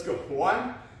own. Let's go.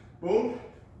 1, boom,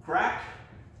 crack,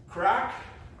 crack,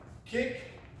 kick,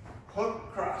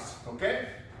 hook, cross. Okay?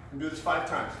 And do this 5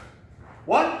 times.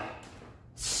 1.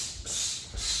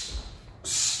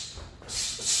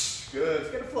 Good.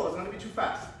 Let's get a flow. It's not going to be too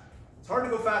fast. It's hard to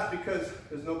go fast because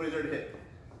there's nobody there to hit.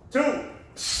 2.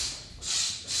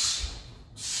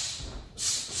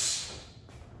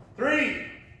 3.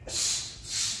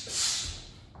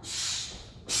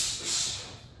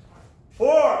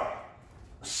 4.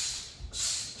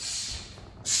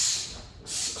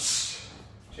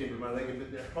 Chamber my leg a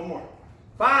bit there. 1 more.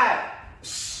 5.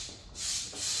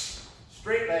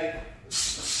 Straight leg.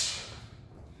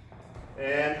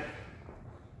 And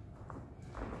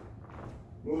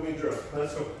moving drill.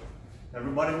 Let's go.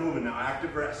 Everybody moving now.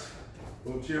 Active rest.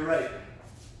 Move to your right.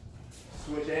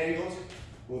 Switch angles.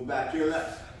 Move back to your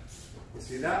left. You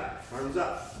see that? Arms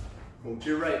up. Move to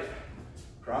your right.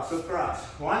 Cross across.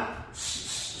 1.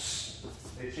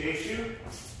 They chase you.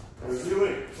 What are we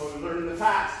doing? What we learned in the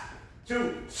past. 2.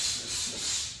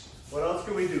 What else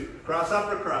can we do? Cross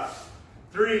up or cross.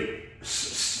 3.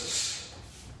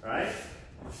 Right?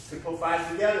 We pull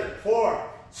 5 together. 4.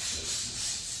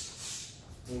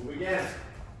 Move again.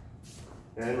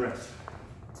 And rest.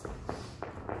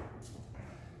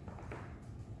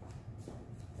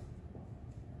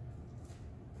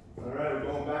 All right, we're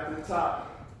going back to the top.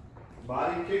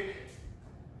 Body kick,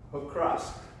 hook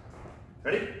cross.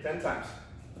 Ready? 10 times.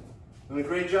 Doing a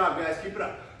great job, guys. Keep it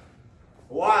up.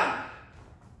 1.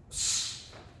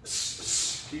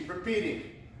 Keep repeating.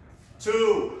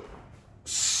 2.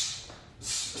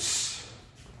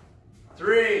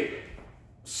 3.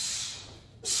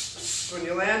 When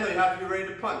you land, though, you have to be ready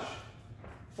to punch.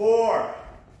 4.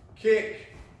 Kick.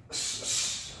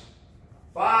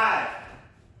 5.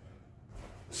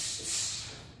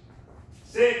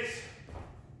 6.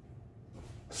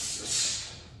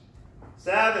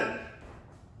 7.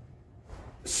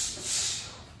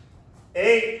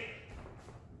 8.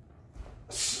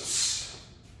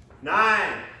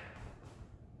 9.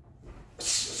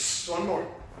 1 more.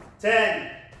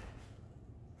 10.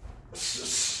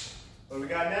 What do we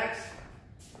got next?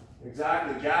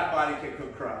 Exactly, jab, body kick,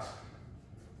 hook cross.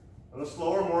 A little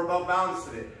slower, more about balance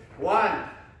today. 1,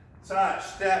 touch,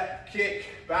 step, kick,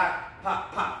 back,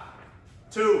 pop, pop.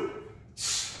 2,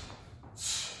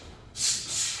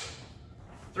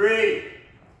 3,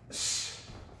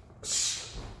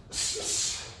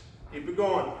 keep it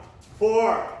going.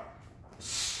 4,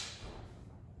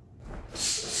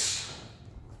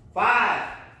 5,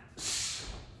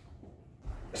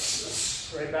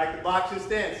 right back to boxing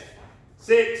stance.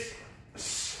 6,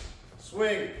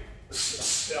 swing,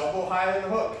 elbow higher than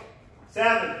the hook.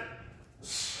 7,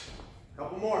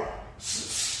 couple more.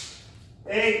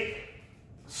 8,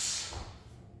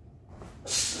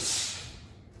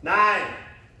 9,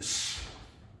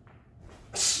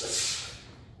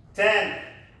 10.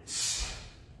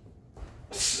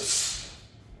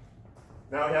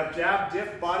 Now we have jab,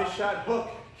 dip, body shot, hook,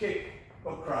 kick,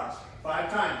 hook cross.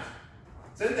 5 times.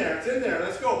 It's in there,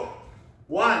 let's go.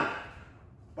 1,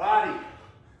 body,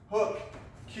 hook,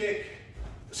 kick,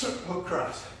 hook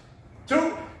cross.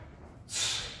 2,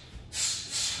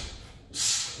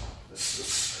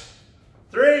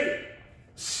 3,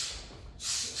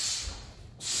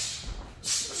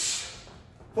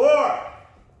 4,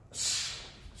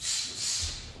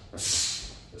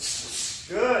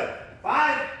 good,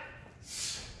 5,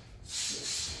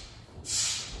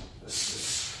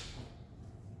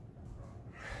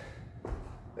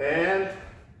 and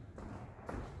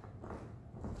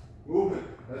movement.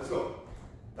 Let's go.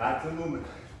 Back to the movement.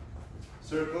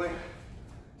 Circling.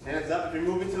 Hands up if you're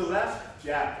moving to the left.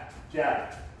 Jab,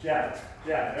 jab, jab,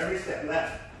 jab. Every step.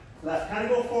 Left, left. Kind of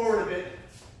go forward a bit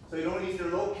so you don't need your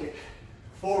low kick.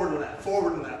 Forward and left,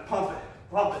 forward and left. Pump it,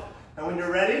 pump it. And when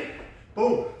you're ready,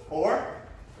 boom, or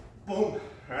boom. All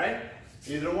right?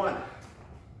 Either one.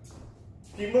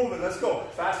 Keep moving. Let's go.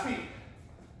 Fast feet.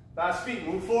 Fast feet.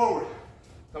 Move forward.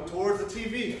 Come towards the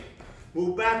TV.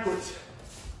 Move backwards.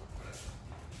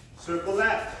 Circle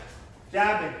left.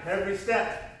 Jabbing every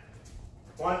step.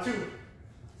 1, 2.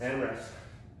 And rest.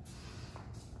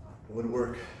 Good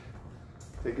work.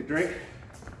 Take a drink.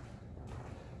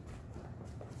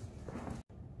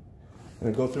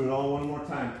 And go through it all one more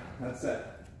time. That's it.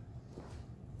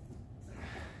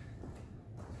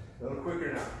 A little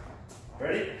quicker now.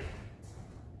 Ready?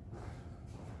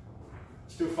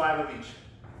 Let's do 5 of each.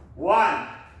 1,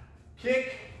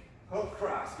 kick, hook,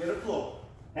 cross. Get a flow.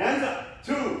 Hands up.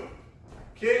 2,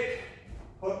 kick,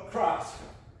 hook, cross.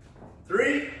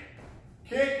 3,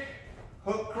 kick,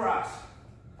 hook, cross.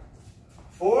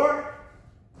 4,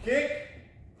 kick,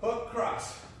 hook,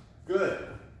 cross. Good.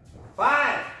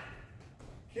 5,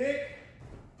 kick,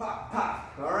 pop,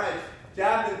 pop. All right.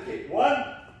 Jab and kick.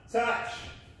 1, touch,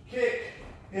 kick,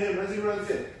 hit him as he runs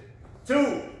in.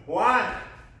 2, 1,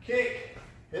 kick,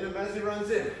 hit him as he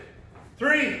runs in.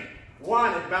 3,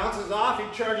 1, it bounces off,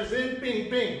 he charges in,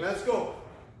 bing, bing. Let's go.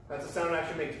 That's the sound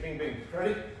action makes, bing, bing.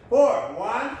 Ready? 4,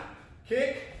 1,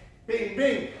 kick, bing,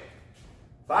 bing.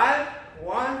 5,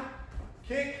 1,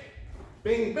 kick,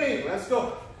 bing, bing. Let's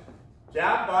go.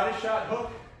 Jab, body shot, hook,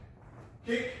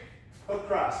 kick, hook,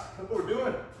 cross. Look what we're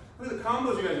doing. Look at the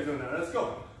combos you guys are doing now. Let's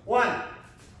go. 1,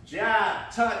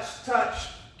 jab, touch, touch,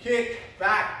 kick,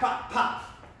 back, pop, pop.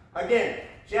 Again,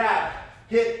 jab,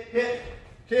 hit, hit,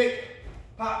 kick,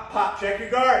 pop, pop. Check your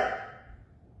guard.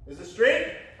 Is it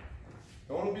straight?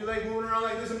 Don't want to be like moving around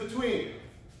like this in between.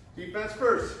 Defense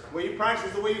first. The way you practice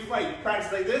is the way you fight. You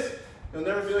practice like this, you'll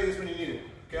never be like this when you need it.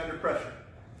 Get under pressure.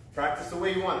 Practice the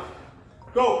way you want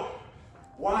it. Go.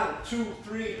 1, 2,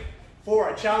 3, 4.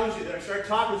 I challenge you there. I start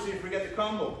talking so you forget the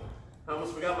combo. I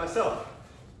almost forgot myself.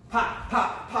 Pop,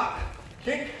 pop, pop.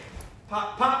 Kick,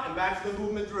 pop, pop, and back to the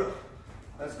movement drill.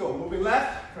 Let's go. Moving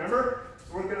left. Remember,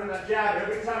 we're working on that jab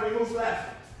every time we move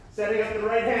left. Setting up the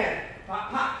right hand.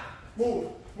 Pop, pop. Move,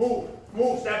 move,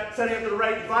 move. Step, setting up the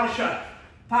right body shot.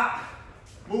 Pop,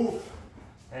 move,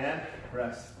 and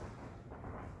rest.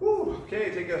 Woo.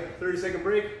 Okay, take a 30-second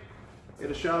break.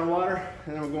 Get a shot of water,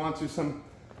 and then we'll go on to some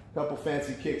couple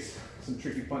fancy kicks, some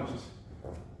tricky punches.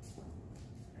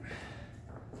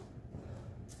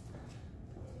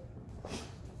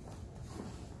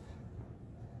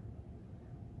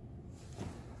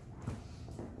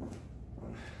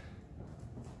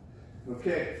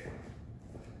 Okay.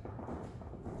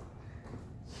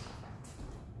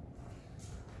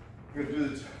 We're going to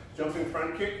do the jumping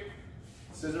front kick,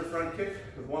 scissor front kick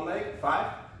with one leg,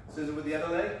 5, scissor with the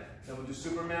other leg, then we'll do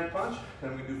Superman punch,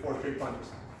 and we do 4 straight punches.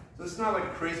 So this is not like a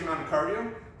crazy amount of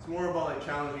cardio, it's more about like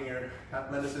challenging your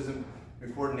athleticism, your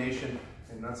coordination,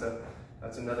 and that's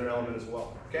another element as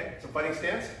well. Okay, so fighting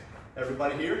stance,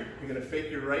 everybody here, you're going to fake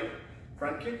your right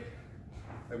front kick,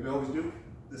 like we always do,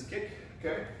 this kick,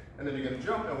 okay? And then you're going to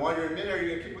jump, and while you're in midair,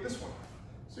 you're going to kick with this one.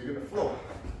 So you're going to flow,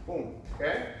 boom,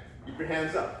 okay? Keep your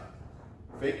hands up.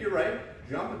 Fake your right,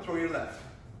 jump and throw your left.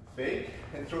 Fake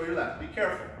and throw your left. Be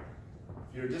careful.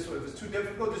 If it's too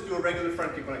difficult, just do a regular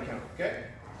front kick when I count, okay?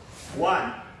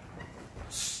 1.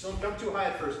 Don't jump too high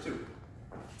at first, 2.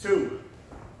 2.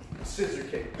 Scissor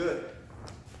kick, good.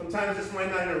 Sometimes this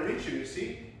might not even reach you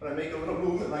see? But I make a little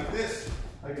movement like this,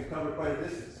 I can cover quite a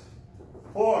distance.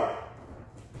 4.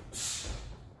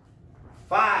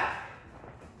 5.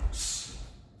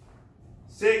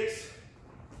 6.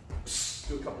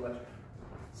 Do a couple extra.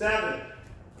 7.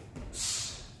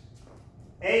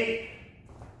 8.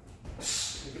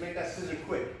 You can make that scissor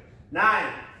quick.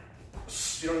 9.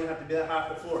 You don't even have to be that high off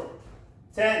the floor.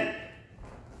 10.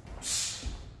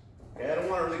 Okay, I don't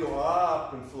want to really go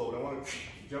up and float. I want to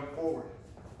jump forward.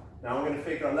 Now we're going to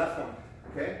fake our left one.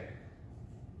 Okay?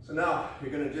 So now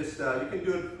you're going to just, you can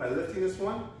do it by lifting this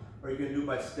one, or you can do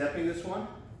by stepping this one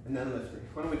and then lifting.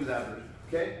 Why don't we do that version,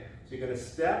 okay? So you're gonna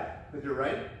step with your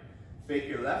right, fake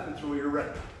your left, and throw your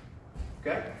right,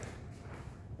 okay?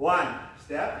 1,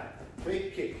 step,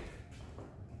 fake kick.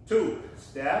 2,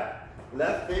 step,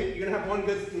 left fake. You're gonna have one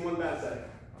good and one bad side.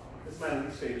 This is my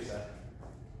least favorite side.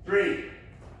 3,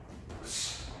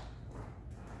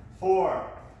 4,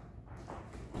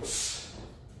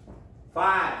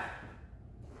 5.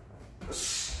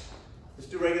 Just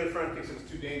do regular front kicks. It's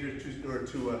too dangerous, too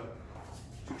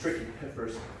tricky at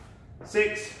first.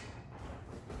 6,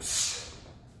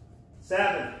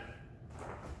 7,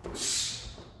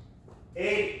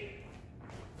 8,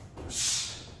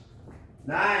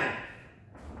 9,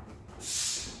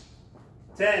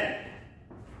 10.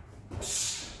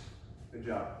 Good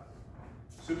job.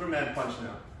 Superman punch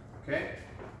now. Okay?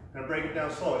 I'm going to break it down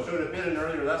slow. I showed it a bit in an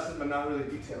earlier lesson, but not really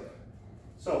detailed.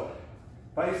 So,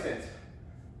 fighting stance.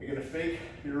 You're going to fake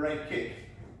your right kick.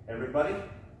 Everybody,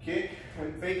 kick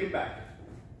and fake it back.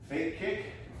 Fake kick,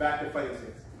 back to fighting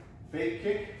stance. Fake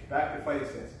kick, back to fighting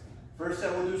stance. First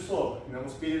set we'll do slow, and then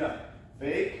we'll speed it up.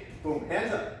 Fake, boom,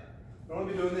 hands up. Don't want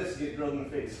to be doing this and get drilled in the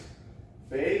face.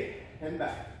 Fake and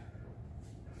back.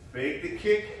 Fake the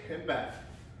kick and back.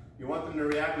 You want them to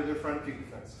react with their front kick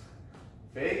defense.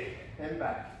 Fake and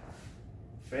back.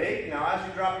 Fake. Now as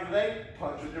you drop your leg,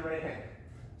 punch with your right hand.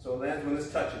 So it lands when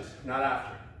this touches, not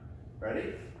after.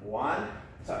 Ready? 1,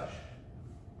 touch.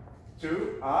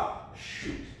 2, up,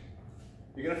 shoot.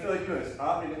 You're going to feel like doing this.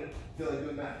 Up, you're going to feel like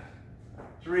doing that.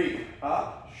 3,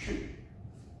 up, shoot.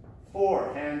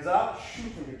 4, hands up,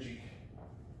 shoot from your cheek.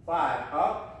 5,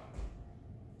 up.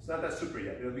 It's not that super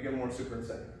yet. It'll become more super in a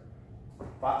second.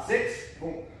 5, 6,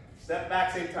 boom. Step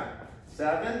back, same time.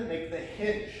 7, make the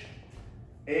hinge.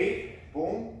 8,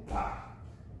 boom, pop.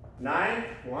 9,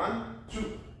 1,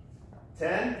 2.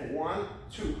 10, 1,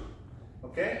 2.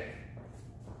 Okay?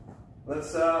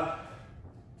 Let's show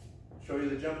you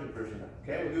the jumping version now.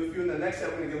 Okay, we'll do a few in the next set.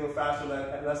 We're going to get a little faster,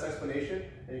 less explanation,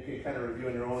 and you can kind of review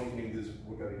on your own. You can do this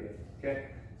workout again. Okay?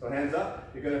 So hands up.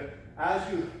 You're going to,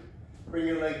 as you bring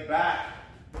your leg back,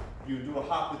 you do a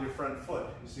hop with your front foot.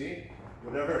 You see?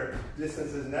 Whatever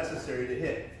distance is necessary to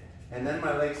hit. And then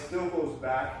my leg still goes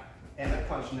back, and I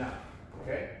punch now.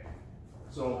 Okay?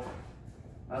 So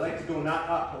I like to go not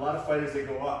up. A lot of fighters, they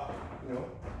go up. You know?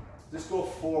 Just go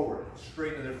forward,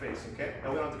 straight into their face, okay? Now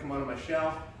we don't have to come out of my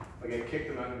shell. If I get kicked,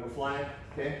 I'm not gonna go flying,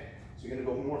 okay? So you're gonna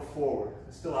go more forward.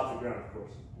 It's still off the ground, of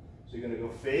course. So you're gonna go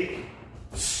fake,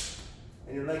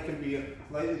 and your leg can be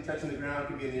lightly touching the ground,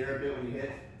 can be in the air a bit when you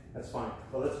hit. That's fine.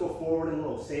 But let's go forward and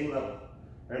low, same level.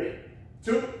 Ready?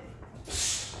 2.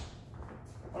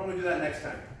 Why don't we do that next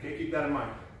time? Okay, keep that in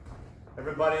mind.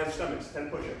 Everybody on stomachs, 10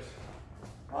 push-ups.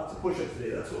 Lots of push-ups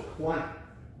today. Let's go. 1,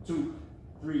 2,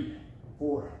 3,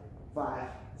 4, 5,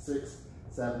 6,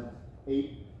 7,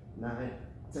 8, 9,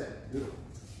 10. Good.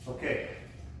 Okay,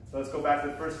 so let's go back to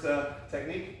the first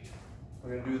technique.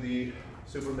 We're going to do the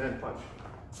Superman punch.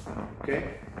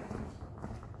 Okay?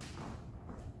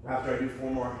 After I do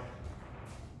 4 more.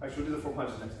 Actually, we'll do the 4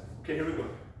 punches next time. Okay, here we go.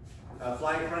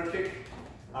 Flying front kick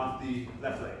off the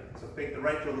left leg. So fake the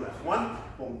right to the left. 1,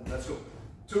 boom, let's go.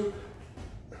 2,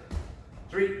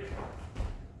 3,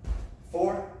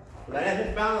 4. Land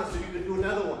and balance so you can do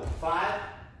another one. 5,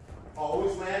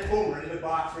 always land, boom, ready to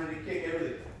box, ready to kick,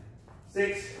 everything.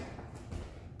 6,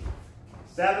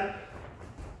 7,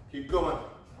 keep going.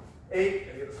 8,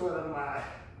 I get the sweat out of my eye.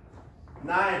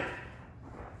 9,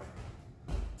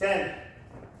 10,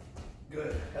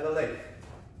 good, other leg.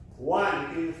 1, you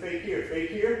can even fake here,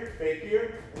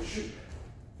 and shoot.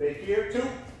 Fake here, 2,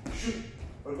 shoot.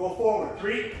 Or go forward,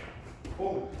 3,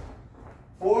 boom.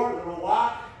 4, little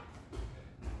walk.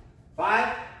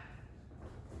 5,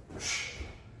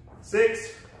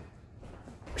 6,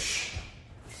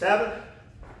 7,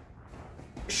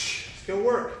 still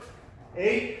work.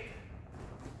 8,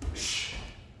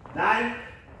 9,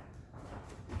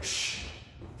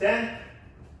 10,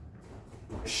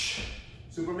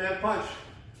 Superman punch.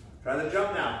 Try the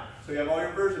jump now. So you have all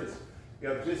your versions. You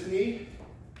have just knee,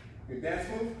 your dance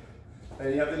move,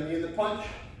 then you have the knee and the punch,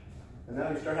 and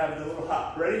now you start having the little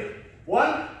hop. Ready?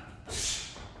 1,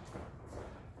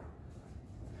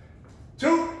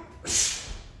 2,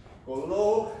 go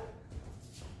low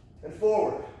and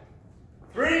forward.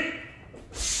 3,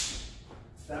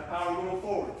 that power going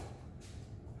forward.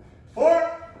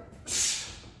 4,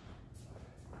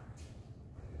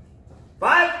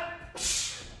 5,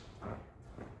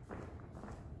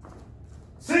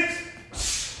 6,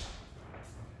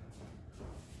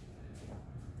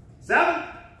 7,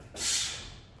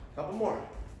 couple more.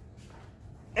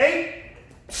 8,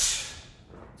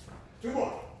 2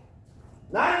 more.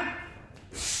 9,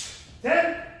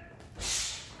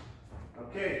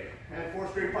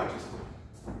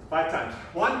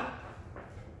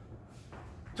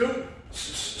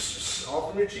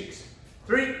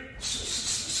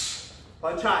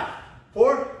 Punch high.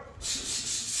 4.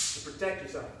 Protect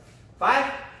yourself.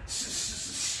 5.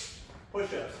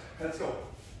 Push-ups. Let's go.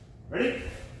 Ready?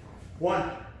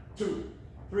 1, 2,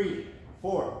 3,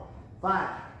 4,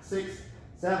 5, 6,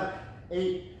 7,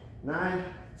 8, 9,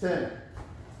 10.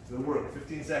 Good work.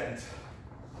 15 seconds.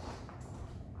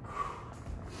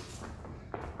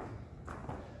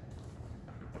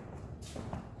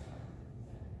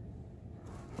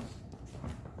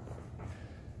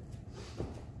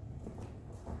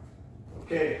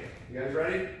 Okay, you guys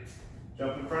ready?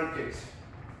 Jumping front kicks.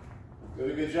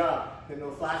 Doing a good job. Hitting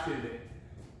no flash today.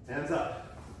 Hands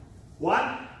up.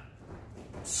 1,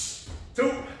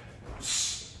 2,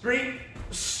 3.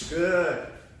 Good.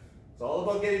 It's all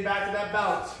about getting back to that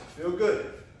balance. Feel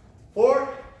good. 4.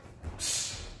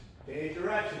 Change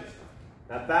directions.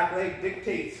 That back leg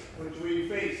dictates which way you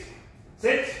face.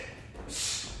 6,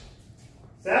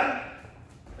 7,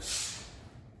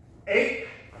 8.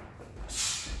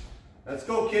 Let's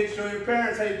go, kids. Show your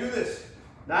parents how you do this.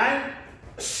 9,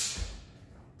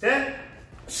 10.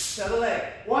 Other leg.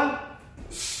 1.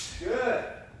 Good.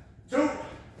 2.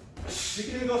 You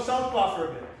can even go southpaw for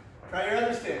a bit. Try your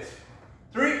other stance.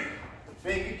 3.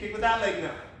 Make a kick with that leg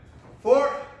now. 4.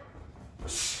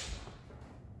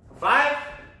 5.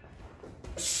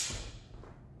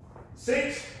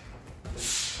 6.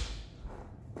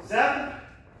 7.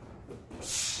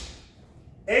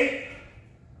 8.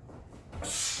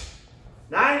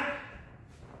 9.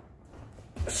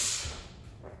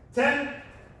 10.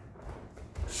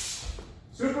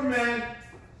 Superman.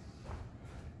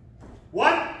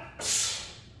 1.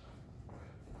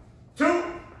 2.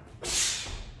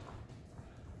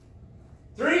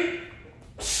 3.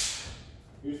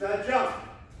 Use that jump.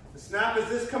 The snap is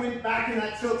this coming back in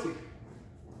that tilting.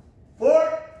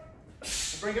 4.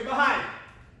 Bring it behind.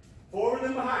 Forward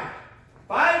and behind.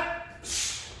 5.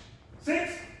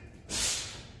 6.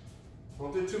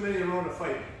 Don't do too many in a row in a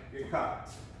fight. Get caught.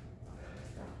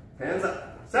 Hands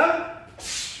up. 7.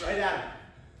 Straight at him.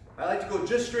 I like to go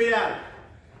just straight at him.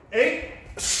 8.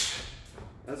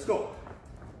 Let's go.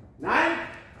 9.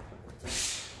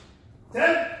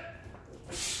 10.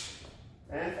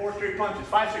 And 4 straight punches.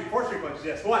 4 straight punches.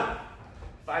 Yes. 1.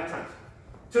 5 times.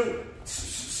 2.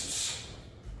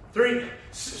 3.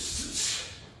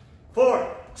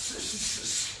 4.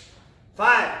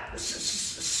 5.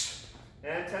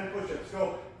 And 10 push-ups.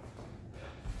 Go.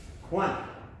 1,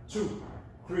 2,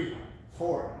 3,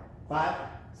 4, 5,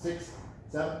 6,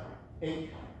 7, 8,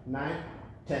 9,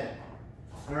 10.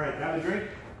 All right, grab a drink.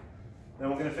 Then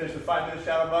we're going to finish the 5-minute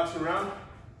shadow boxing round.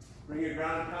 Bring your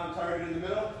ground and pound target in the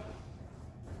middle.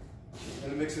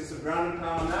 Going to mix in some ground and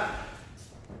pound on that.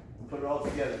 And put it all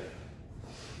together.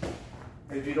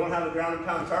 And if you don't have a ground and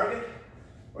pound target,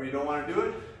 or you don't want to do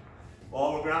it,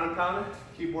 while we're ground and pounding,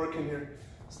 keep working your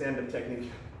stand-up technique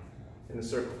in a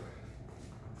circle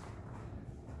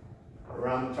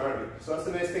around the target. So that's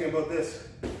the nice thing about this.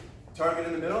 Target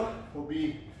in the middle will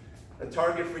be a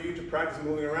target for you to practice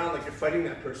moving around like you're fighting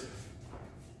that person.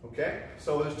 Okay?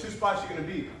 So there's 2 spots you're going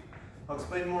to be. I'll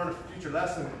explain more in a future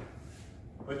lesson.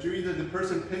 But you're either the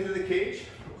person pinned to the cage,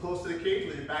 or close to the cage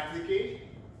with your back to the cage,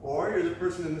 or you're the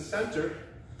person in the center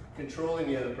controlling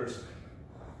the other person.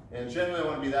 And generally I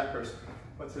want to be that person.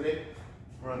 But today,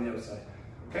 we're on the outside.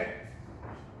 Okay?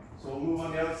 So we'll move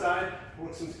on the outside,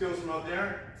 work some skills from out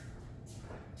there.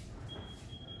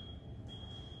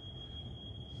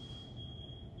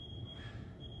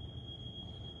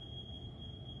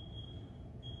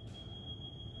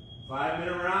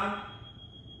 Five-minute round.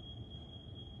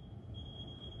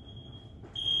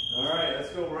 All right, let's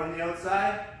go. We're on the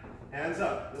outside. Hands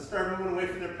up. Let's start moving away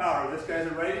from their power. This guy's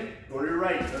a righty. Go to your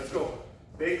right. Let's go.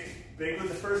 Big with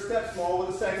the first step, small with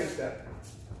the second step.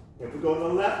 If we go to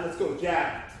the left, let's go.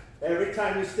 Jab. Every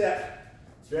time you step.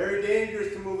 It's very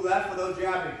dangerous to move left without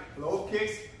jabbing. Low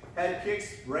kicks, head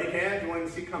kicks, right hand, you want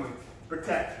to see coming.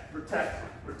 Protect, protect,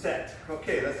 protect.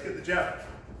 Okay, let's get the jab.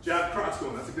 Jab cross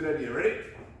going. That's a good idea. Ready?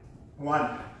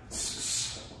 1,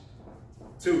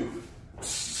 2,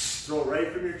 throw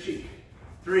right from your cheek.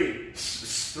 3,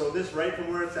 throw this right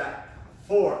from where it's at.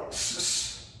 4,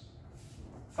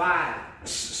 5,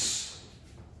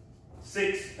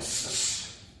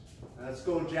 6, let's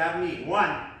go jab knee.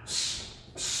 1,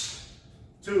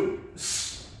 2,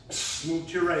 move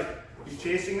to your right. You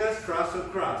chasing us, cross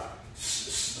up, cross.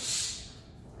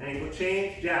 Angle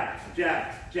change, jab,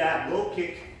 jab, jab, low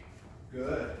kick.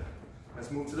 Good. Let's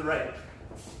move to the right.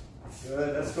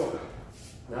 Good, let's go.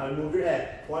 Now move your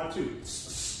head. 1, 2.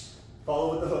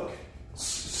 Follow with the hook.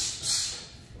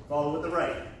 Follow with the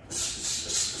right.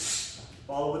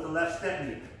 Follow with the left step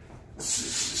knee.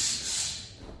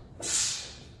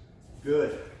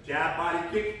 Good. Jab, body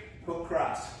kick, hook,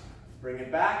 cross. Bring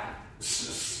it back.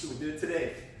 We did it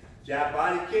today. Jab,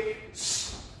 body kick,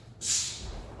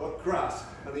 hook, cross.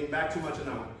 I lean back too much on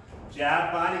that one.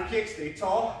 Jab, body kick, stay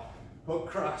tall, hook,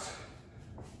 cross.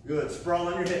 Good, sprawl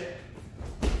on your hip.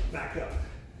 Back up.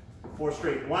 4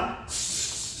 straight. 1.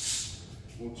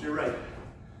 Move to your right.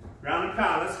 Ground and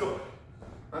pound, let's go.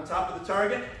 On top of the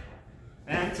target.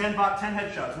 And 10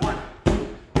 headshots. 1, 2,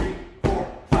 3, 4,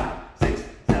 5, 6,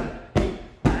 7, 8,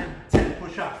 9, 10.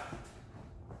 Push off.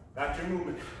 Back to your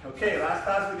movement. Okay, last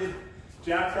class we did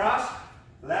jab cross,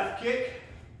 left kick,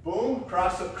 boom,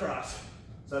 cross up, cross.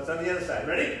 So that's on the other side.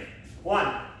 Ready?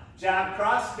 1, jab,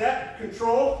 cross, step,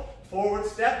 control, forward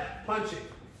step, punching.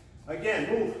 Again,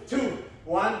 move. 2,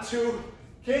 1, 2,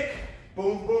 kick,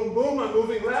 boom, boom, boom. I'm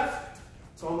moving left,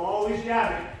 so I'm always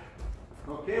jabbing.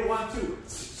 Okay, 1, 2.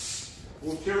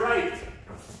 Move to your right.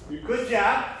 You could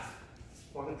jab.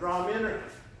 Want to draw them in or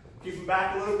keep them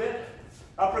back a little bit.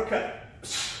 Uppercut.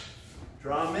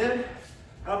 Draw them in.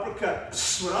 Uppercut.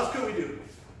 What else could we do?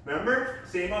 Remember?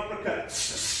 Same uppercut.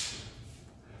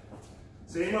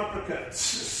 Same uppercut.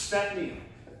 Step knee.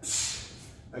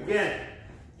 Again.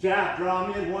 Jab. Draw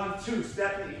them in. 1, 2.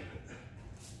 Step knee.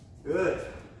 Good.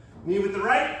 Knee with the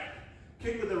right.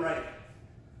 Kick with the right.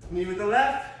 Knee with the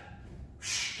left.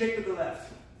 Kick with the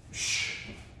left.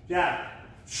 Jab.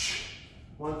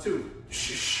 1, 2.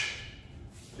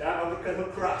 Jab, uppercut,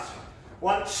 hook, cross.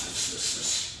 1.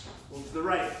 Move to the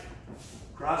right.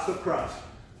 Cross, hook, cross.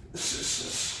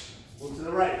 Move to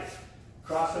the right.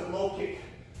 Cross, hook, low kick.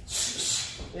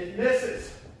 It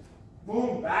misses.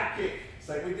 Boom, back kick. It's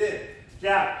like we did.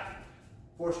 Jab.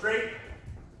 4 straight.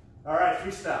 All right,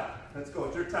 freestyle. Let's go.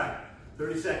 It's your time.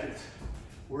 30 seconds.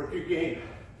 Work your game.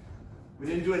 We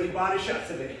didn't do any body shots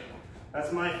today.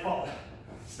 That's my fault.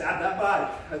 Stab that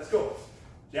body. Let's go.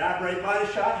 Jab, right body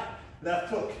shot, left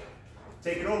hook.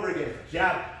 Take it over again.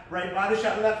 Jab, right body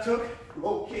shot, left hook,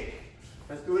 low kick.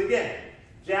 Let's do it again.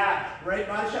 Jab, right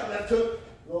body shot, left hook,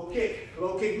 low kick.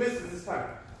 Low kick misses this time.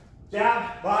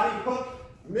 Jab, body, hook,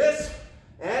 miss,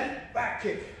 and back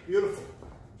kick. Beautiful.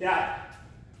 Jab,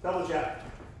 double jab,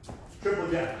 triple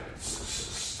jab.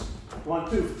 1,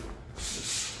 2.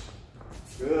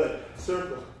 Good.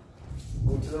 Circle.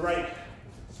 Move to the right.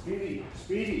 Speedy,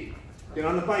 speedy. Get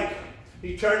on the bike.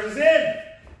 He charges in.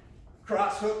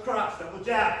 Cross, hook, cross. Double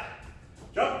jab.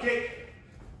 Jump kick.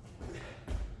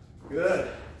 Good.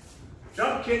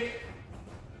 Jump kick.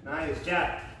 Nice.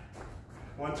 Jab.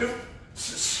 1, 2.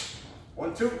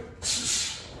 1, 2.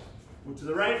 Move to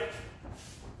the right.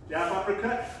 Jab,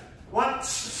 uppercut. 1.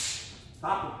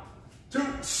 Hop. 2.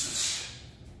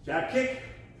 Jab kick.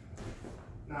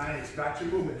 Nice. Back to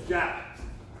your movement. Jab.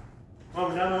 Oh,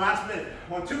 we're down to the last minute.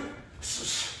 1, 2.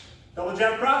 Double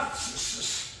jab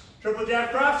cross. Triple jab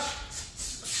cross.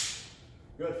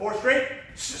 Good. 4 straight.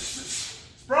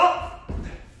 Sprawl.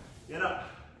 Get up.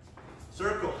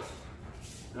 Circle.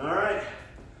 All right.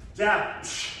 Jab.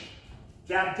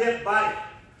 Jab, dip, body.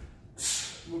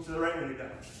 Move to the right when you're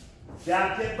done.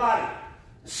 Jab, dip, body.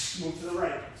 Move to the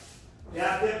right.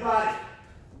 Jab, dip, body.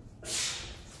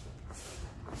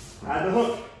 Add the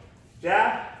hook.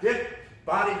 Jab, dip,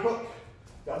 body, hook.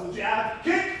 Double jab,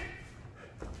 kick.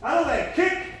 Out of leg,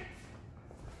 kick.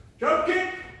 Jump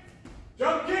kick.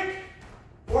 Jump kick.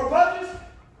 4 punches.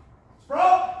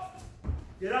 Sprawl.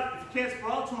 Get up. If you can't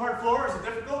sprawl, too hard floors are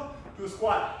difficult. Do a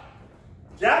squat.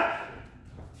 Jab.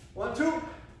 1, 2.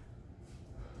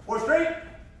 4 straight.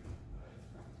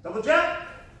 Double jab.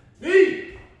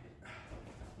 Knee.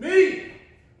 Knee.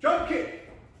 Jump kick.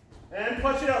 And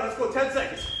punch it out. Let's go. 10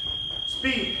 seconds.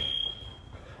 Speed.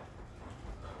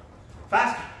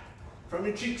 Faster. From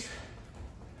your cheeks.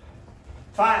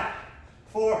 5,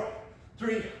 4,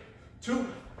 3, 2,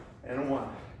 and 1.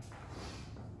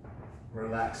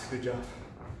 Relax. Good job.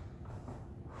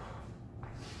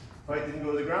 Fight didn't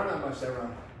go to the ground that much that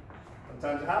round.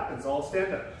 Sometimes it happens. All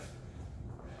stand up.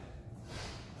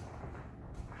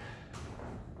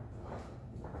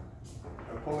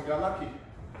 Our opponent got lucky.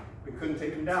 We couldn't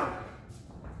take him down.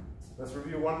 Let's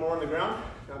review one more on the ground.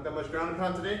 Not that much ground and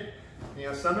pound today. Knee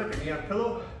on stomach, knee on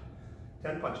pillow.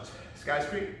 10 punches. Sky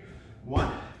Street.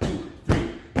 1, 2,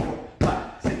 3, 4,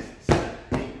 5, 6, 7,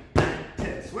 8, 9,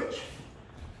 10. Switch.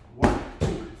 1, 2,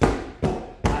 3, 4,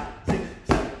 5, 6,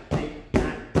 7, 8,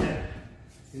 9, 10.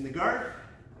 In the guard.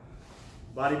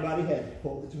 Body, body, head.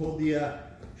 Hold the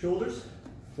shoulders.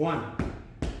 1,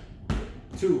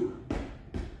 2,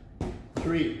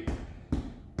 3,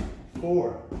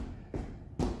 4,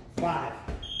 5,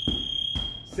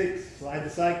 6. Slide to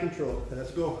side control.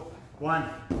 Let's go. 1,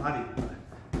 body.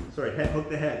 Sorry, head, hook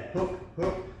the head. Hook,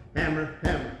 hook, hammer,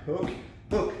 hammer, hook,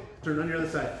 hook. Turn on your other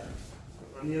side.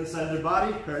 On the other side of their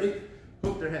body, ready?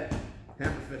 Hook their head,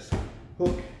 hammer fist,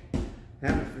 hook,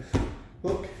 hammer fist,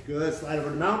 hook. Good, slide over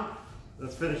the mount.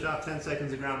 Let's finish off 10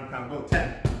 seconds of ground and pound. Go,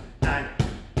 10, 9,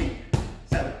 8,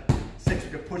 7, 6.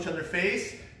 You're gonna push on their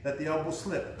face, let the elbow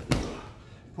slip.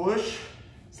 Push,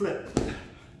 slip,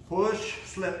 push,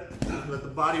 slip. Let the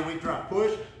body weight drop.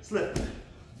 Push, slip,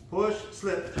 push,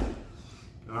 slip.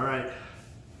 All right.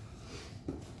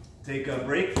 Take a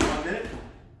break for 1 minute.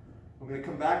 We're gonna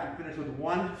come back and finish with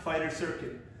one fighter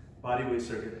circuit, body weight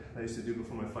circuit. I used to do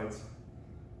before my fights.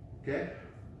 Okay?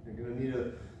 You're gonna need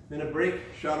a minute break,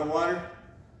 shot of water.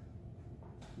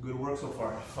 Good work so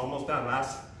far. Almost done.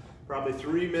 Last probably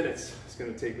 3 minutes it's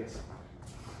gonna take us.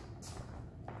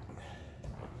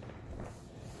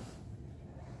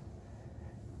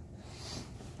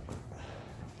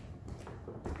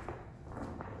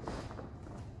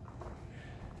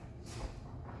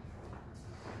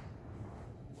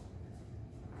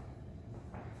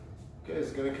 Okay,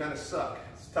 it's gonna kind of suck.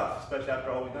 It's tough, especially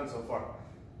after all we've done so far.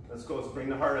 Let's go, let's bring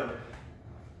the heart of it.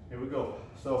 Here we go.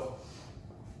 So,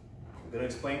 I'm gonna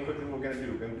explain quickly what we're gonna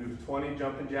do. We're gonna do 20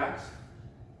 jumping jacks,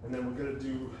 and then we're gonna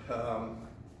do,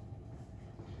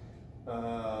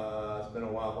 it's been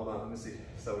a while, hold on, let me see.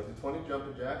 So we do 20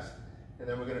 jumping jacks, and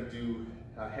then we're gonna do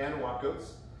hand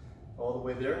walkouts, all the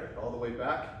way there, all the way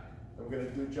back. And we're gonna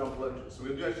do jump lunges. So we're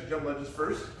gonna do actually jump lunges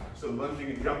first. So lunging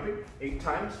and jumping 8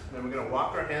 times. And then we're gonna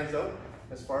walk our hands out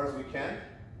as far as we can.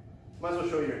 Might as well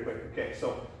show you real quick. Okay,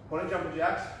 so 20 jumping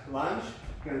jacks, lunge.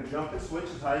 You're gonna jump and switch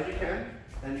as high as you can.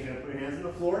 Then you're gonna put your hands on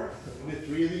the floor. We'll do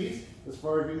 3 of these. As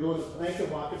far as you can go in the plank and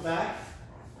walk it back.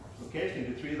 Okay, so you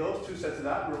can do 3 of those, 2 sets of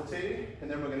that, rotating. And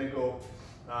then we're gonna go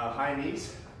high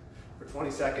knees for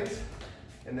 20 seconds.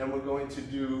 And then we're going to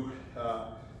do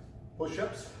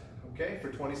push-ups. Okay,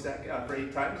 for 20 seconds, for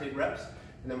 8 times, 8 reps.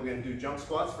 And then we're gonna do jump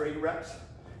squats for 8 reps.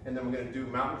 And then we're gonna do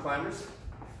mountain climbers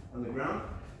on the ground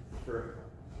for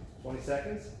 20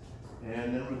 seconds.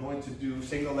 And then we're going to do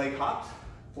single leg hops,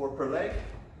 4 per leg.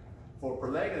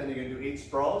 And then you're gonna do 8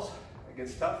 sprawls. It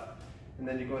gets tough. And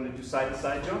then you're going to do side to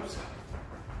side jumps.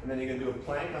 And then you're gonna do a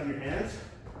plank on your hands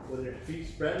with your feet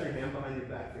spread and your hand behind your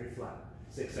back, very flat.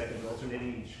 6 seconds,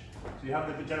 alternating each. So you have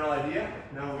the general idea.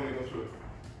 Now we're gonna go through it.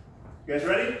 You guys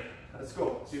ready? Let's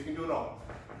go. See if you can do it all.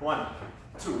 1,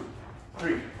 2,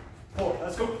 3, 4.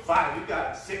 Let's go. 5. You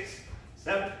got it. 6,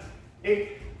 7,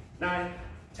 8, 9,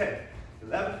 10,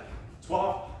 11,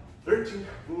 12, 13.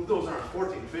 Move those arms.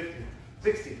 14, 15,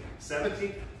 16,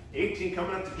 17, 18.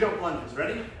 Coming up to jump lunges.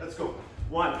 Ready? Let's go.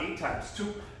 1, 8 times.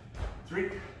 2, 3,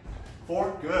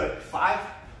 4. Good. 5,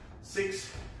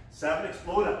 6, 7.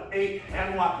 Explode up. 8.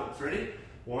 Hand walkouts. Ready?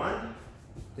 1.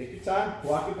 Take your time.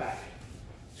 Walk it back.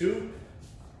 2,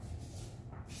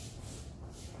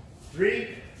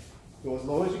 3, go as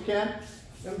low as you can,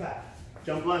 and back.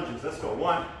 Jump lunges, let's go.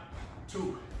 1,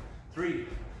 2, 3,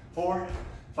 4,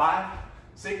 5,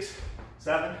 6,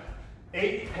 7,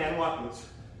 8. Hand walkouts.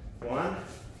 1,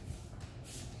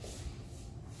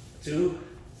 2,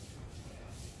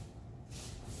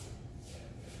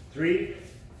 3.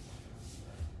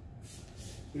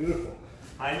 Beautiful.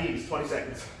 High knees, 20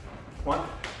 seconds. 1,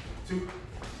 2,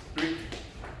 3,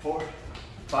 4,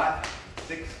 5,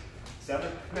 6,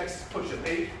 7. Next, push up.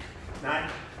 8,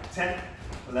 9, 10,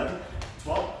 11,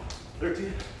 12,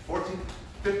 13, 14,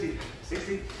 15,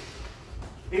 16,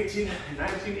 18,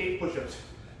 19, 8 push-ups.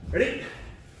 Ready?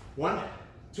 1,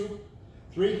 2,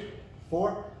 3,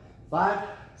 4, 5,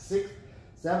 6,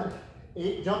 7,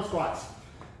 8. Jump squats.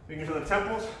 Fingers on the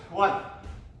temples. 1,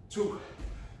 2,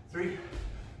 3,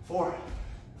 4,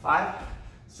 5,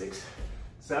 6,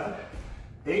 7,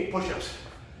 8 push-ups.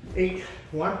 8.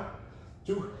 1,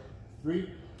 2, 3,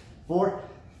 4,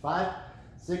 5,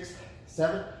 6,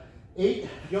 7, 8.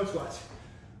 Jump squats.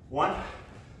 1,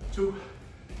 2,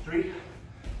 3,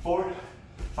 4,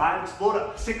 5. Explode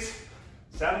up. 6,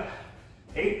 7,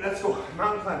 8. Let's go.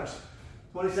 Mountain climbers.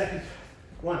 20 seconds.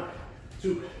 1,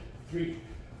 2, 3,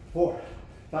 4,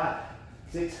 5,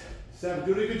 6, 7.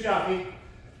 Do a good job. 8,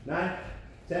 9,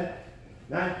 10,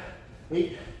 9,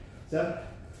 8, 7,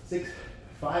 6,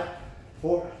 5,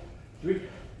 4, 3,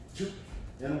 2,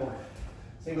 and 1.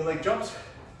 Single leg jumps.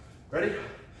 Ready?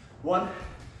 1,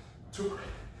 2,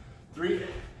 3,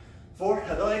 4.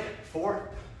 Other leg. 4,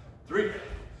 3,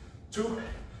 2,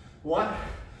 1.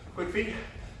 Quick feet.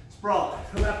 Sprawl.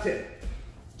 Left hip.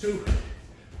 2,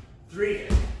 3,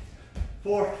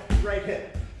 4. Right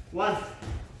hip. 1,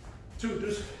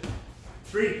 2,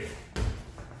 3,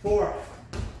 4.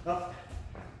 Up.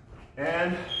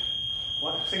 And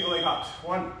 1. Single leg hops.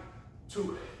 1,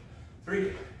 2,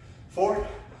 3, 4,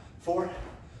 4,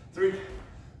 3,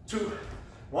 2,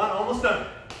 1. Almost done.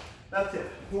 Left hip.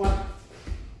 1,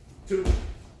 2,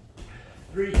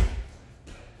 3,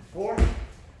 4.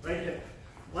 Right hip.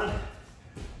 1,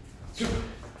 2,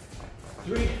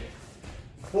 3,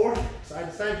 4.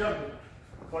 Side to side jumping.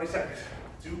 20 seconds.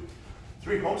 2,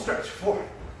 3. Home stretch. 4,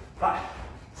 5,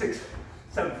 6,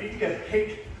 7. Feet together.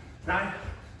 8, 9,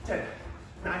 10.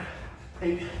 9,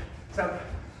 8, 7,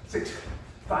 6,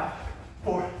 5,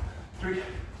 4, 3,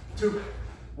 2,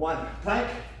 1. Plank.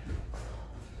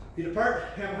 Feet apart.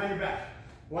 Hand behind your back.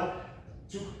 1,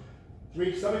 2,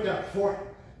 3. Stomach down. 4,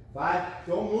 5.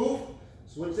 Don't move.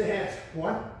 Switch the hands.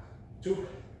 1, 2,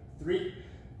 3,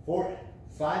 4,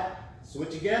 5.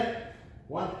 Switch again.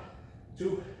 1,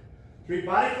 2, 3.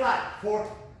 Body flat.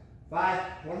 4, 5.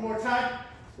 One more time.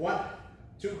 1,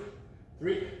 2,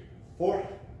 3, 4,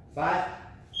 5,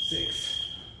 6.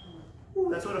 Ooh,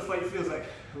 that's what a fight feels like.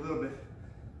 A little bit.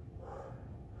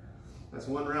 That's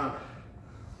one round.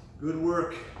 Good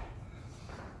work.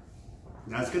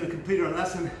 That's going to complete our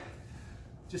lesson.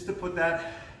 Just to put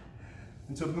that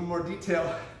into a bit more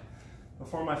detail,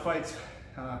 before my fights,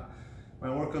 my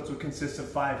workouts would consist of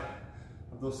 5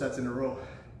 of those sets in a row.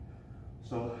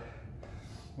 So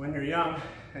when you're young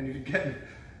and you're getting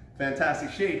fantastic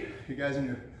shape, you guys in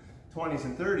your 20s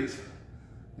and 30s,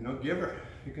 you know, giver,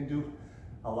 you can do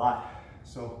a lot.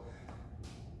 So,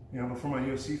 you know, before my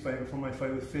UFC fight, before my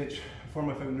fight with Fitch, before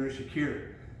my fight with Nuri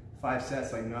Shakir, 5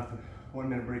 sets like nothing. 1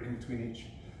 minute break in between each.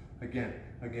 Again,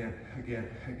 again, again,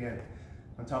 again.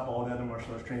 On top of all the other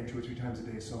martial arts training 2 or 3 times a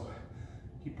day. So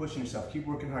keep pushing yourself, keep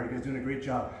working hard. You guys are doing a great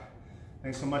job.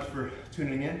 Thanks so much for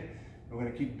tuning in. We're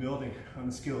gonna keep building on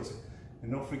the skills.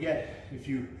 And don't forget, if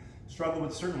you struggle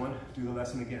with a certain one, do the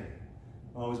lesson again.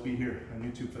 I'll always be here on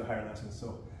YouTube for the higher lessons.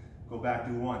 So go back,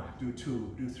 do 1, do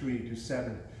 2, do 3, do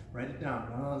 7. Write it down.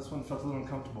 Oh, this one felt a little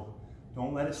uncomfortable.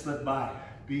 Don't let it slip by.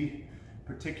 Be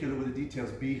particular with the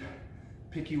details. Be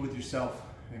picky with yourself,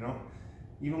 you know?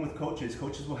 Even with coaches.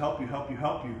 Coaches will help you.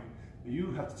 But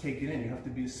you have to take it in. You have to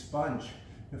be a sponge.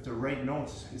 You have to write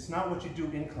notes. It's not what you do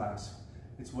in class.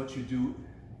 It's what you do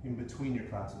in between your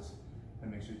classes that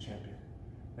makes you a champion.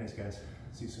 Thanks, guys.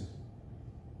 See you soon.